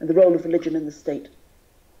 religion and the role of religion in the state.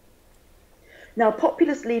 Now,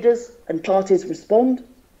 populist leaders and parties respond,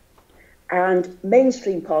 and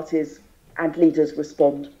mainstream parties and leaders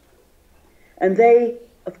respond. And they,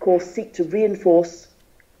 of course, seek to reinforce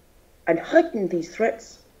and heighten these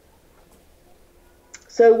threats.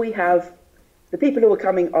 So we have the people who are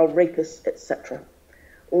coming are rapists, etc.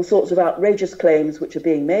 All sorts of outrageous claims which are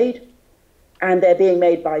being made, and they're being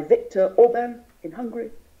made by Viktor Orban in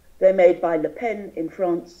Hungary, they're made by Le Pen in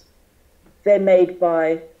France, they're made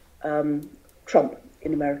by Trump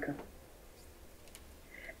in America.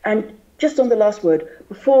 And just on the last word,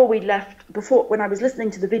 when I was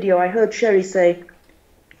listening to the video, I heard Sherry say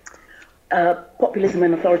populism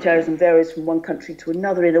and authoritarianism varies from one country to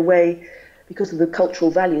another in a way because of the cultural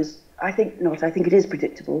values. I think not. I think it is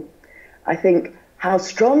predictable. I think how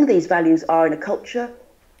strong these values are in a culture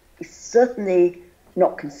is certainly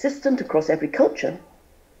not consistent across every culture.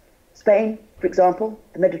 Spain, for example,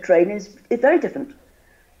 the Mediterranean is very different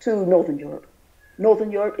to Northern Europe.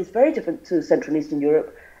 Northern Europe is very different to Central and Eastern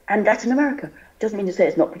Europe and Latin America. Doesn't mean to say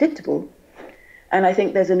it's not predictable. And I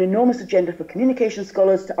think there's an enormous agenda for communication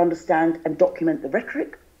scholars to understand and document the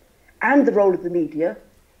rhetoric and the role of the media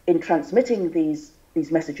in transmitting these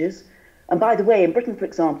messages. And by the way, in Britain, for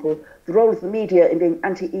example, the role of the media in being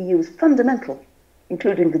anti-EU is fundamental,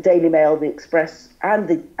 including the Daily Mail, the Express, and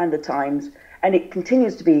the Times, and it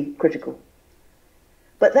continues to be critical.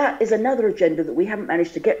 But that is another agenda that we haven't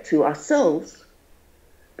managed to get to ourselves.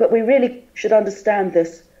 But we really should understand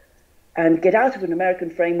this and get out of an American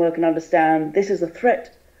framework and understand this is a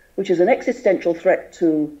threat, which is an existential threat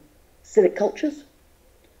to civic cultures,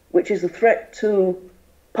 which is a threat to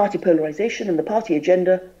party polarization and the party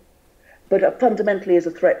agenda, but fundamentally is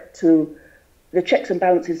a threat to the checks and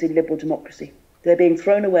balances in liberal democracy. They're being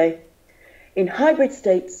thrown away in hybrid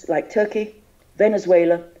states like Turkey,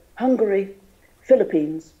 Venezuela, Hungary,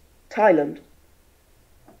 Philippines, Thailand.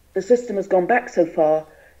 The system has gone back so far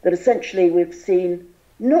that essentially we've seen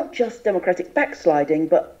not just democratic backsliding,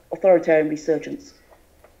 but authoritarian resurgence.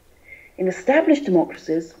 In established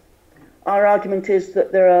democracies, our argument is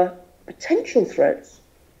that there are potential threats,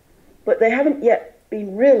 but they haven't yet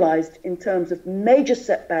been realized in terms of major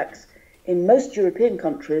setbacks in most European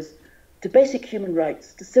countries to basic human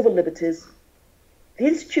rights, to civil liberties. The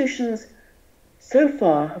institutions so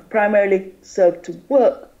far have primarily served to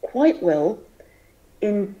work quite well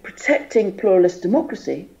in protecting pluralist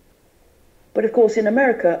democracy. But of course, in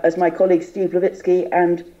America, as my colleague Steve Levitsky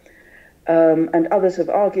and others have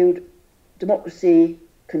argued, democracy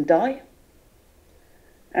can die.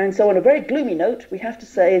 And so on a very gloomy note, we have to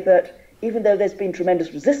say that even though there's been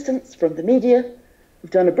tremendous resistance from the media,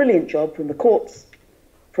 who've done a brilliant job, from the courts,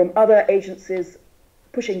 from other agencies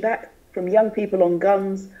pushing back, from young people on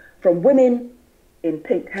guns, from women in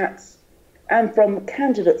pink hats, and from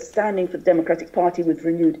candidates standing for the Democratic Party with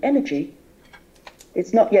renewed energy,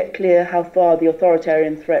 it's not yet clear how far the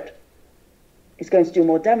authoritarian threat is going to do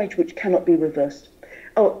more damage, which cannot be reversed.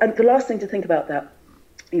 Oh, and the last thing to think about that,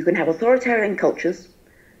 you can have authoritarian cultures,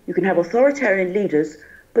 you can have authoritarian leaders,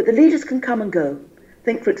 but the leaders can come and go.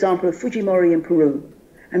 Think, for example, of Fujimori in Peru,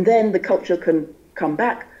 and then the culture can come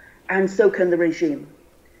back, and so can the regime.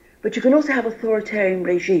 But you can also have authoritarian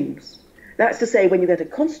regimes. That's to say, when you get a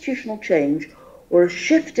constitutional change, or a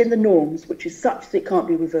shift in the norms which is such that it can't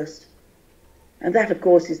be reversed. And that, of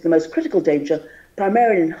course, is the most critical danger,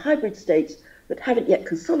 primarily in hybrid states that haven't yet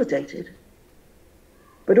consolidated.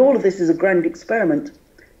 But all of this is a grand experiment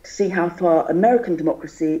to see how far American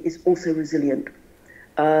democracy is also resilient.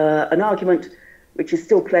 An argument which is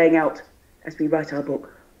still playing out as we write our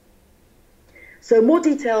book. So more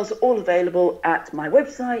details are all available at my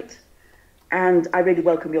website, and I really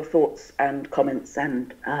welcome your thoughts and comments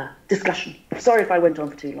and discussion. Sorry if I went on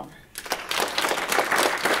for too long.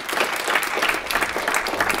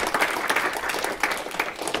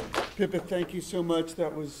 Pippa, thank you so much.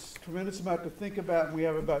 That was a tremendous amount to think about, and we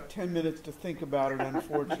have about 10 minutes to think about it,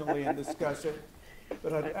 unfortunately, and discuss it.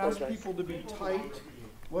 But I'd ask people to be tight.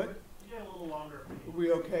 What? Yeah, a little longer. Are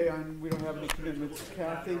we okay on, we don't have any commitments?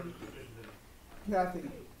 Kathy? Kathy?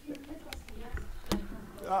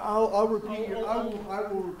 I'll repeat, I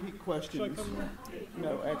will repeat questions.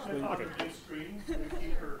 No, actually. Hi,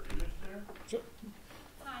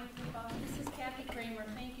 Pippa. This is Kathy Kramer.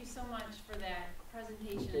 Thank you so much for that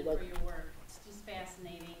presentation and for your work. It's just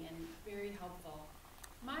fascinating and very helpful.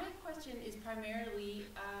 My question is primarily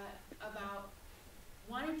about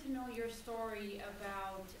wanting to know your story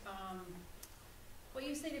about what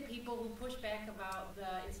you say to people who push back about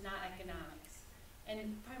it's not economics.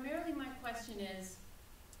 And primarily my question is,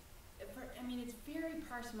 it's very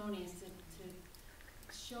parsimonious to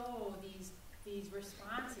show these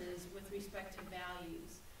responses with respect to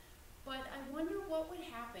values. But I wonder what would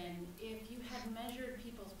happen if you had measured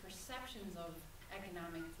people's perceptions of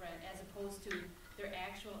economic threat as opposed to their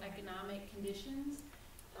actual economic conditions.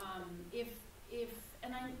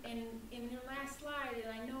 And in your last slide, and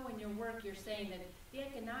I know in your work you're saying that the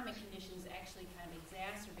economic conditions actually kind of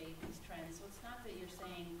exacerbate these trends. So it's not that you're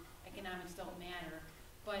saying economics don't matter,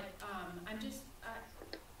 but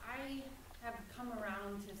I have come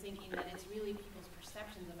around to thinking that it's really people's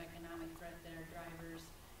perceptions of economic threat that are drivers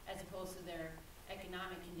as opposed to their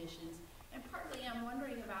economic conditions. And partly I'm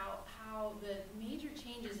wondering about how the major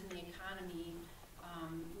changes in the economy,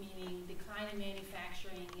 meaning decline in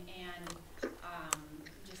manufacturing and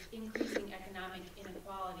just increasing economic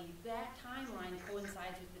inequality, that timeline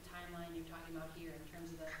coincides with the timeline you're talking about here in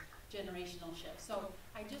terms of the generational shift. So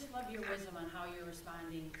I just love your wisdom on how you're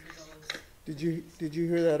responding to those. Did you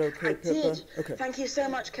hear that okay, Pippa? I did. Okay. Thank you so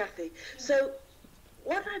much, Kathy. So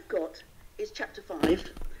what I've got is chapter 5,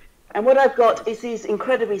 and what I've got is these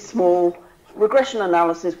incredibly small regression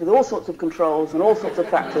analysis with all sorts of controls and all sorts of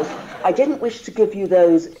factors. I didn't wish to give you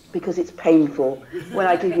those because it's painful when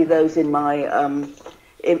I give you those in my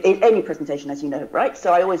in any presentation, as you know, right?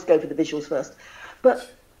 So I always go for the visuals first. But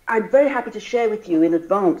I'm very happy to share with you in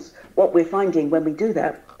advance what we're finding when we do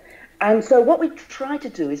that. And so what we try to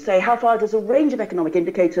do is say, how far does a range of economic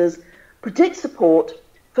indicators predict support,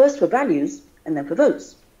 first for values and then for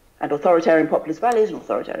votes, and authoritarian populist values and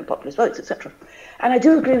authoritarian populist votes, etc. And I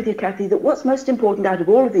do agree with you, Kathy, that what's most important out of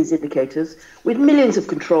all of these indicators, with millions of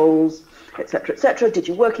controls, etc., etc., did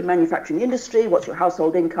you work in manufacturing industry, what's your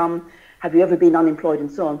household income, have you ever been unemployed,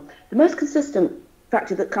 and so on, the most consistent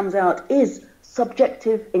factor that comes out is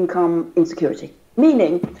subjective income insecurity.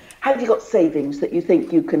 Meaning, have you got savings that you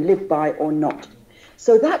think you can live by or not?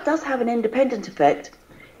 So that does have an independent effect,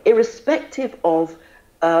 irrespective of,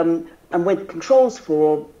 and with controls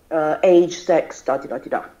for age, sex,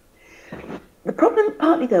 da-da-da-da-da. The problem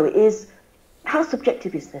partly, though, is how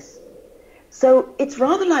subjective is this? So it's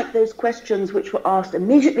rather like those questions which were asked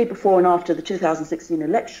immediately before and after the 2016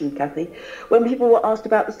 election, Kathy, when people were asked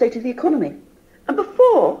about the state of the economy. And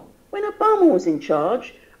before, when Obama was in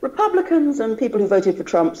charge, Republicans and people who voted for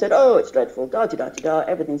Trump said, oh, it's dreadful, da-da-da-da-da,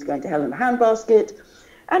 everything's going to hell in a handbasket.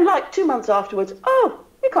 And like 2 months afterwards, oh,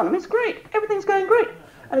 the economy's great, everything's going great.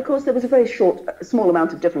 And of course, there was a very small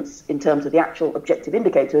amount of difference in terms of the actual objective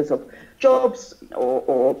indicators of jobs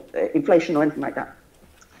or inflation or anything like that.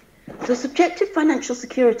 So subjective financial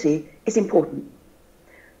security is important.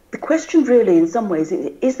 The question really, in some ways,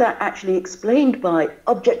 is that actually explained by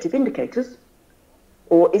objective indicators,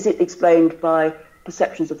 or is it explained by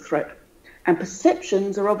perceptions of threat? And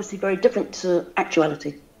perceptions are obviously very different to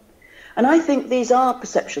actuality. And I think these are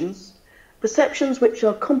perceptions which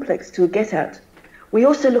are complex to get at. We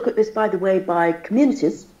also look at this, by the way, by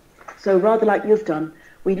communities. So rather like you've done,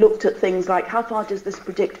 we looked at things like how far does this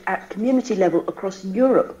predict at community level across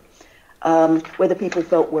Europe, whether people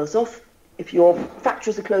felt worse off, if your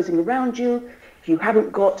factories are closing around you, if you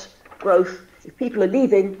haven't got growth, if people are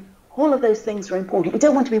leaving, all of those things are important. We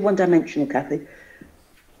don't want to be one-dimensional, Kathy.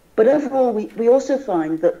 But overall, we also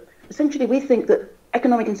find that essentially we think that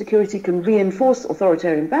economic insecurity can reinforce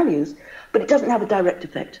authoritarian values, but it doesn't have a direct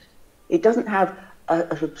effect. It doesn't have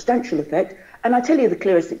a substantial effect. And I tell you the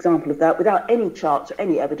clearest example of that, without any charts or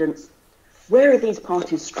any evidence. Where are these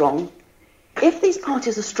parties strong? If these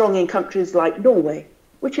parties are strong in countries like Norway,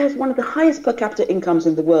 which has one of the highest per capita incomes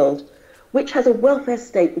in the world, which has a welfare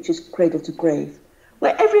state which is cradle to grave,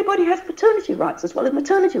 where everybody has paternity rights as well as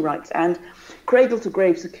maternity rights and cradle to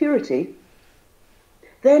grave security,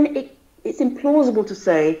 then it's implausible to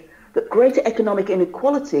say that greater economic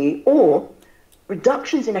inequality or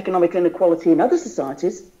reductions in economic inequality in other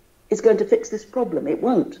societies is going to fix this problem. It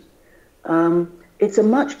won't. It's a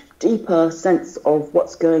much deeper sense of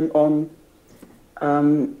what's going on.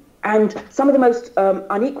 And some of the most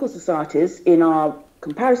unequal societies in our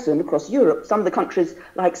comparison across Europe, some of the countries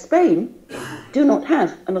like Spain do not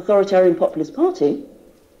have an authoritarian populist party.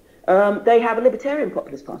 They have a libertarian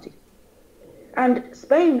populist party. And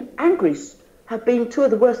Spain and Greece have been two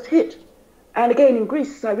of the worst hit. And again, in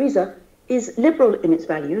Greece, Syriza is liberal in its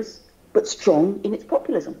values, but strong in its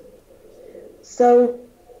populism. So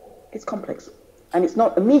it's complex. And it's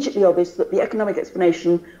not immediately obvious that the economic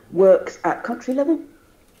explanation works at country level,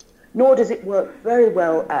 nor does it work very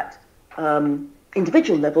well at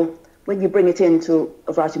individual level when you bring it into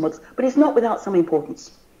a variety of models. But it's not without some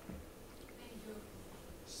importance.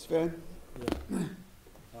 Sven? Yeah.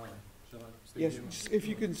 Shall I speak Yes, here? if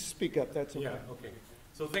you can speak up, that's okay. Yeah, okay.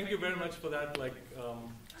 So thank you very much for that,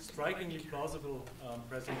 strikingly plausible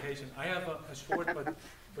presentation. I have a short but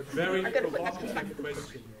very provocative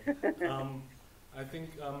question. I think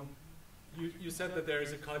you said that there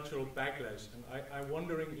is a cultural backlash, and I'm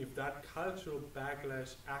wondering if that cultural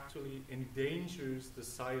backlash actually endangers the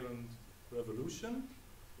silent revolution,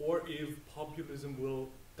 or if populism will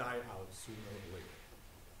die out sooner or later.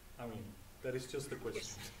 I mean, that is just the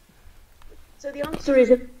question. So the answer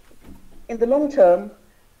is, in the long term,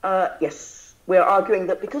 yes. We're arguing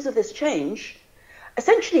that because of this change,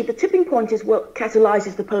 essentially the tipping point is what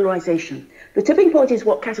catalyzes the polarization. The tipping point is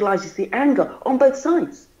what catalyzes the anger on both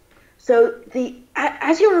sides. So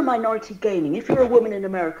as you're a minority gaining, if you're a woman in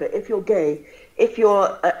America, if you're gay, if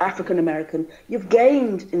you're African American, you've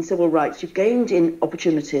gained in civil rights, you've gained in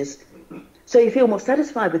opportunities. So you feel more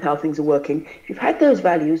satisfied with how things are working. If you've had those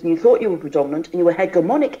values and you thought you were predominant and you were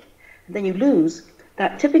hegemonic, and then you lose,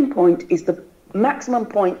 that tipping point is the maximum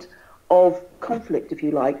point of conflict, if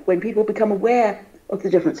you like, when people become aware of the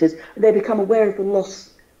differences, and they become aware of the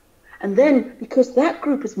loss. And then, because that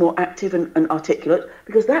group is more active and articulate,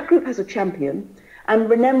 because that group has a champion, and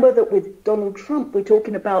remember that with Donald Trump, we're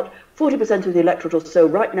talking about 40% of the electorate or so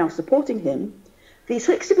right now supporting him, the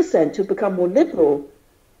 60% who've become more liberal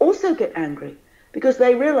also get angry, because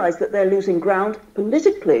they realize that they're losing ground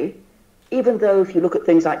politically, even though if you look at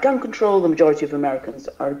things like gun control, the majority of Americans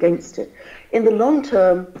are against it. In the long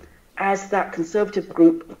term, as that conservative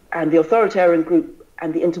group and the authoritarian group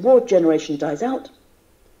and the interwar generation dies out,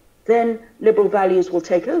 then liberal values will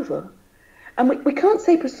take over. And we can't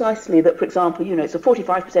say precisely that, for example, it's a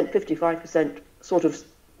 45%, 55% sort of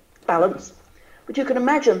balance, but you can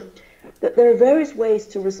imagine that there are various ways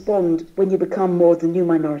to respond when you become more the new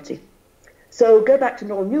minority. So go back to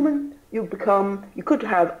Noel Newman, you could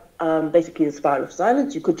have basically the spiral of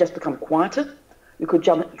silence, you could just become quieter, you could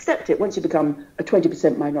accept it once you become a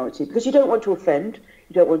 20% minority, because you don't want to offend,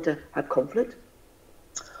 you don't want to have conflict.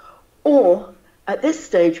 Or, at this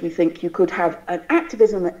stage, we think you could have an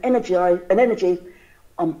activism, an energy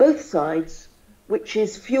on both sides, which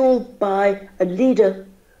is fueled by a leader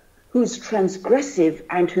who's transgressive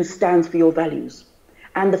and who stands for your values.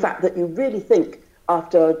 And the fact that you really think,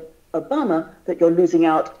 after Obama, that you're losing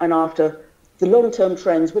out, and after the long-term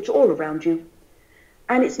trends, which are all around you.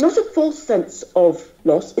 And it's not a false sense of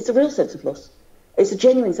loss, it's a real sense of loss. It's a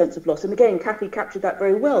genuine sense of loss. And again, Kathy captured that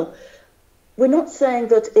very well. We're not saying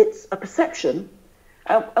that it's a perception,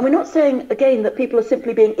 and we're not saying, again, that people are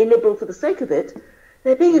simply being illiberal for the sake of it.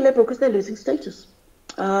 They're being illiberal because they're losing status.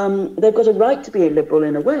 They've got a right to be illiberal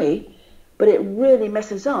in a way, but it really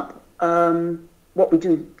messes up what we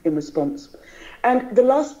do in response. And the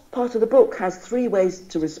last part of the book has 3 ways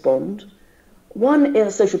to respond. One,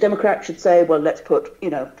 a social democrat should say, well, let's put,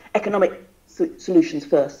 economic solutions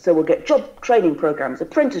first. So we'll get job training programs,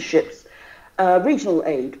 apprenticeships, regional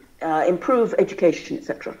aid, improve education,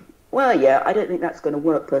 etc. Well, yeah, I don't think that's going to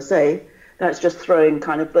work per se. That's just throwing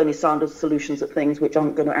kind of Bernie Sanders solutions at things which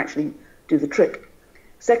aren't going to actually do the trick.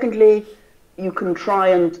 Secondly, you can try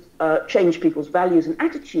and change people's values and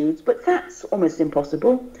attitudes, but that's almost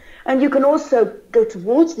impossible. And you can also go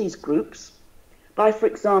towards these groups by, for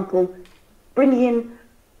example, bringing in,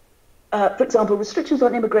 restrictions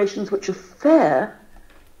on immigrations which are fair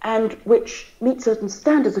and which meet certain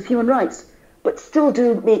standards of human rights, but still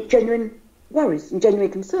do meet genuine worries and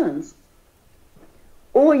genuine concerns.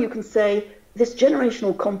 Or you can say this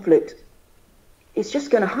generational conflict is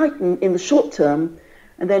just going to heighten in the short term,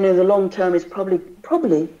 and then in the long term is probably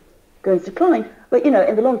going to decline. But, in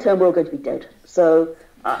the long term, we're all going to be dead. So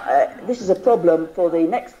this is a problem for the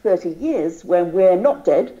next 30 years when we're not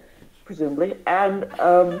dead, presumably, and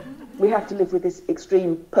we have to live with this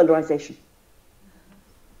extreme polarization.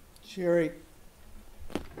 Sherry,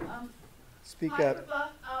 speak Hi, up. Pippa.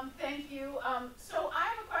 Thank you. So I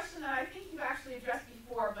have a question that I think you've actually addressed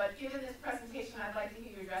before, but given this presentation, I'd like to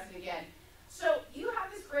hear you address it again. So you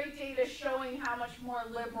have this great data showing how much more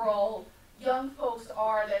liberal young folks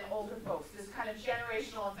are than older folks, this kind of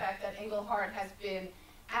generational effect that Engelhardt has been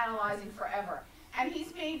analyzing forever. And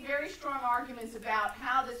he's made very strong arguments about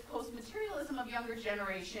how this post-materialism of younger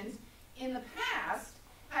generations in the past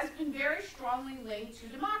has been very strongly linked to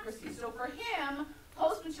democracy. So for him,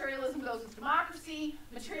 post-materialism goes with democracy,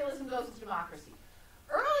 materialism goes with democracy.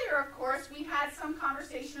 Earlier, of course, we had some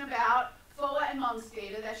conversation about FOA and Monk's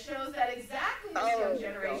data that shows that exactly this young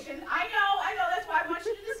generation, I know, that's why I want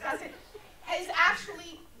you to discuss it, is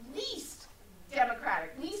actually least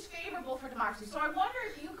democratic, least favorable for democracy. So I wonder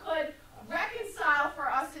if you could reconcile for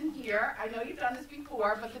us in here, I know you've done this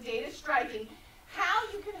before, but the data is striking, how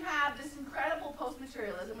you can have this incredible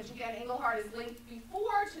post-materialism, which again Engelhardt is linked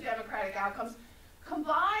before to democratic outcomes,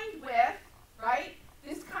 combined with, right,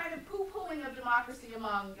 this kind of poo-pooing of democracy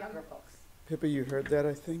among younger folks. Pippa, you heard that,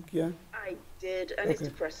 I think, yeah? I did, and it's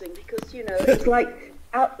depressing because, it's like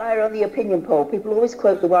outlier on the opinion poll. People always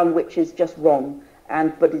quote the one which is just wrong,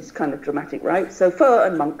 but it's kind of dramatic, right? So Foer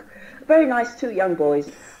and Monk, very nice two young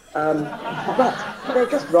boys, but they're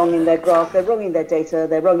just wrong in their graph, they're wrong in their data,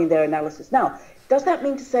 they're wrong in their analysis. Now, does that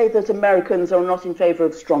mean to say that Americans are not in favour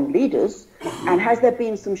of strong leaders? And has there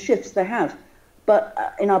been some shifts? There have.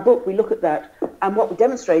 But in our book, we look at that, and what we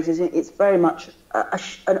demonstrate is it's very much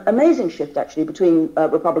an amazing shift, actually, between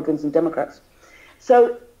Republicans and Democrats.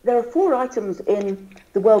 So there are 4 items in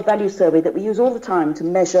the World Values Survey that we use all the time to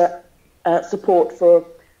measure support for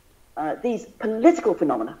these political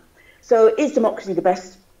phenomena. So is democracy the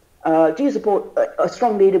best? Do you support a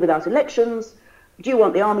strong leader without elections? Do you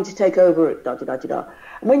want the army to take over? Da-da-da-da-da.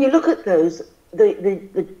 And when you look at those,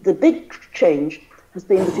 the big change has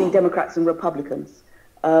been between Democrats and Republicans.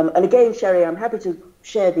 And again, Sherry, I'm happy to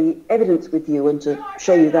share the evidence with you and to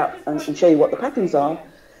show you that and show you what the patterns are.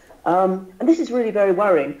 And this is really very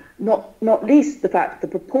worrying, not least the fact the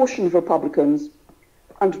proportion of Republicans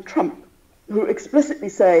under Trump who explicitly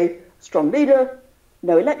say, strong leader,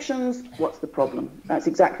 no elections, what's the problem? That's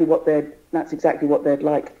exactly what they'd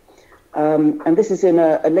like. And this is in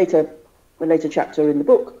a later chapter in the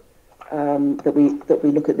book that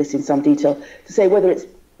we look at this in some detail to say whether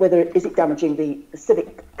is it damaging the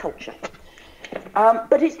civic culture.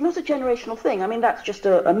 But it's not a generational thing. I mean, that's just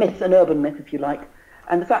a myth, an urban myth, if you like.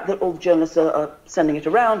 And the fact that all the journalists are sending it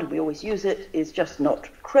around and we always use it is just not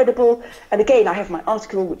credible. And again, I have my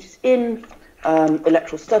article, which is in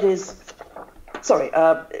Electoral Studies,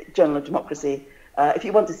 Journal of Democracy. If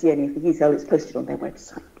you want to see any of the detail, it's posted on their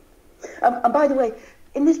website. And by the way,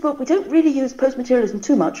 in this book, we don't really use post-materialism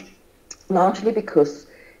too much, largely because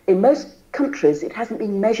in most countries it hasn't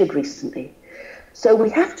been measured recently. So we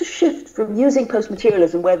have to shift from using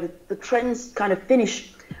post-materialism, where the trends kind of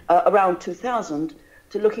finish around 2000,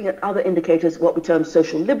 to looking at other indicators, what we term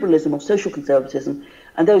social liberalism or social conservatism,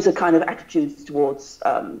 and those are kind of attitudes towards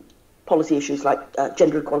policy issues like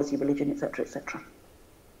gender equality, religion, etc., etc.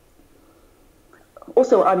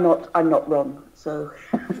 Also, I'm not wrong, so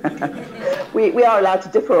we are allowed to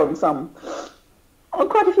differ on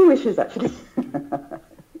quite a few issues, actually.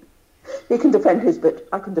 He can defend his bit,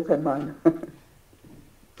 I can defend mine. Do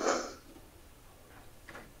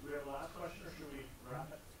we have a last question, or should we wrap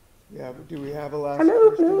it? Yeah, but do we have a last Hello,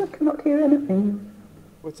 question? hello, I cannot hear anything.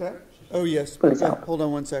 What's that? Oh, yes. Well, it's out. Hold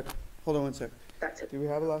on one sec. That's it. Do we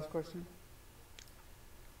have a last question?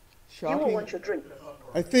 You all Shocking. want your drink.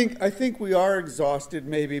 I think we are exhausted,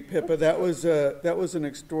 maybe, Pippa. That was an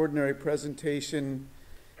extraordinary presentation.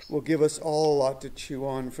 Will give us all a lot to chew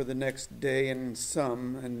on for the next day and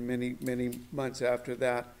many months after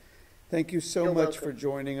that. Thank you so You're much welcome. for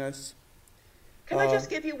joining us. Can I just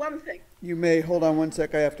give you one thing? You may. Hold on one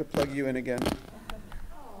sec. I have to plug you in again.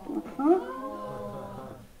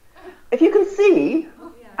 If you can see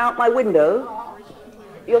out my window,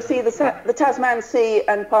 you'll see the Tasman Sea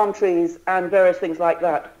and palm trees and various things like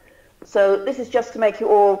that. So this is just to make you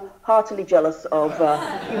all heartily jealous of,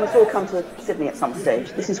 you must all come to Sydney at some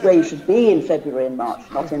stage. This is where you should be in February and March,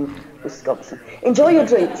 not in Wisconsin. Enjoy your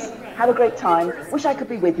drinks, have a great time, wish I could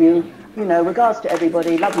be with you, regards to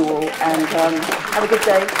everybody, love you all, and have a good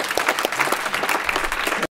day.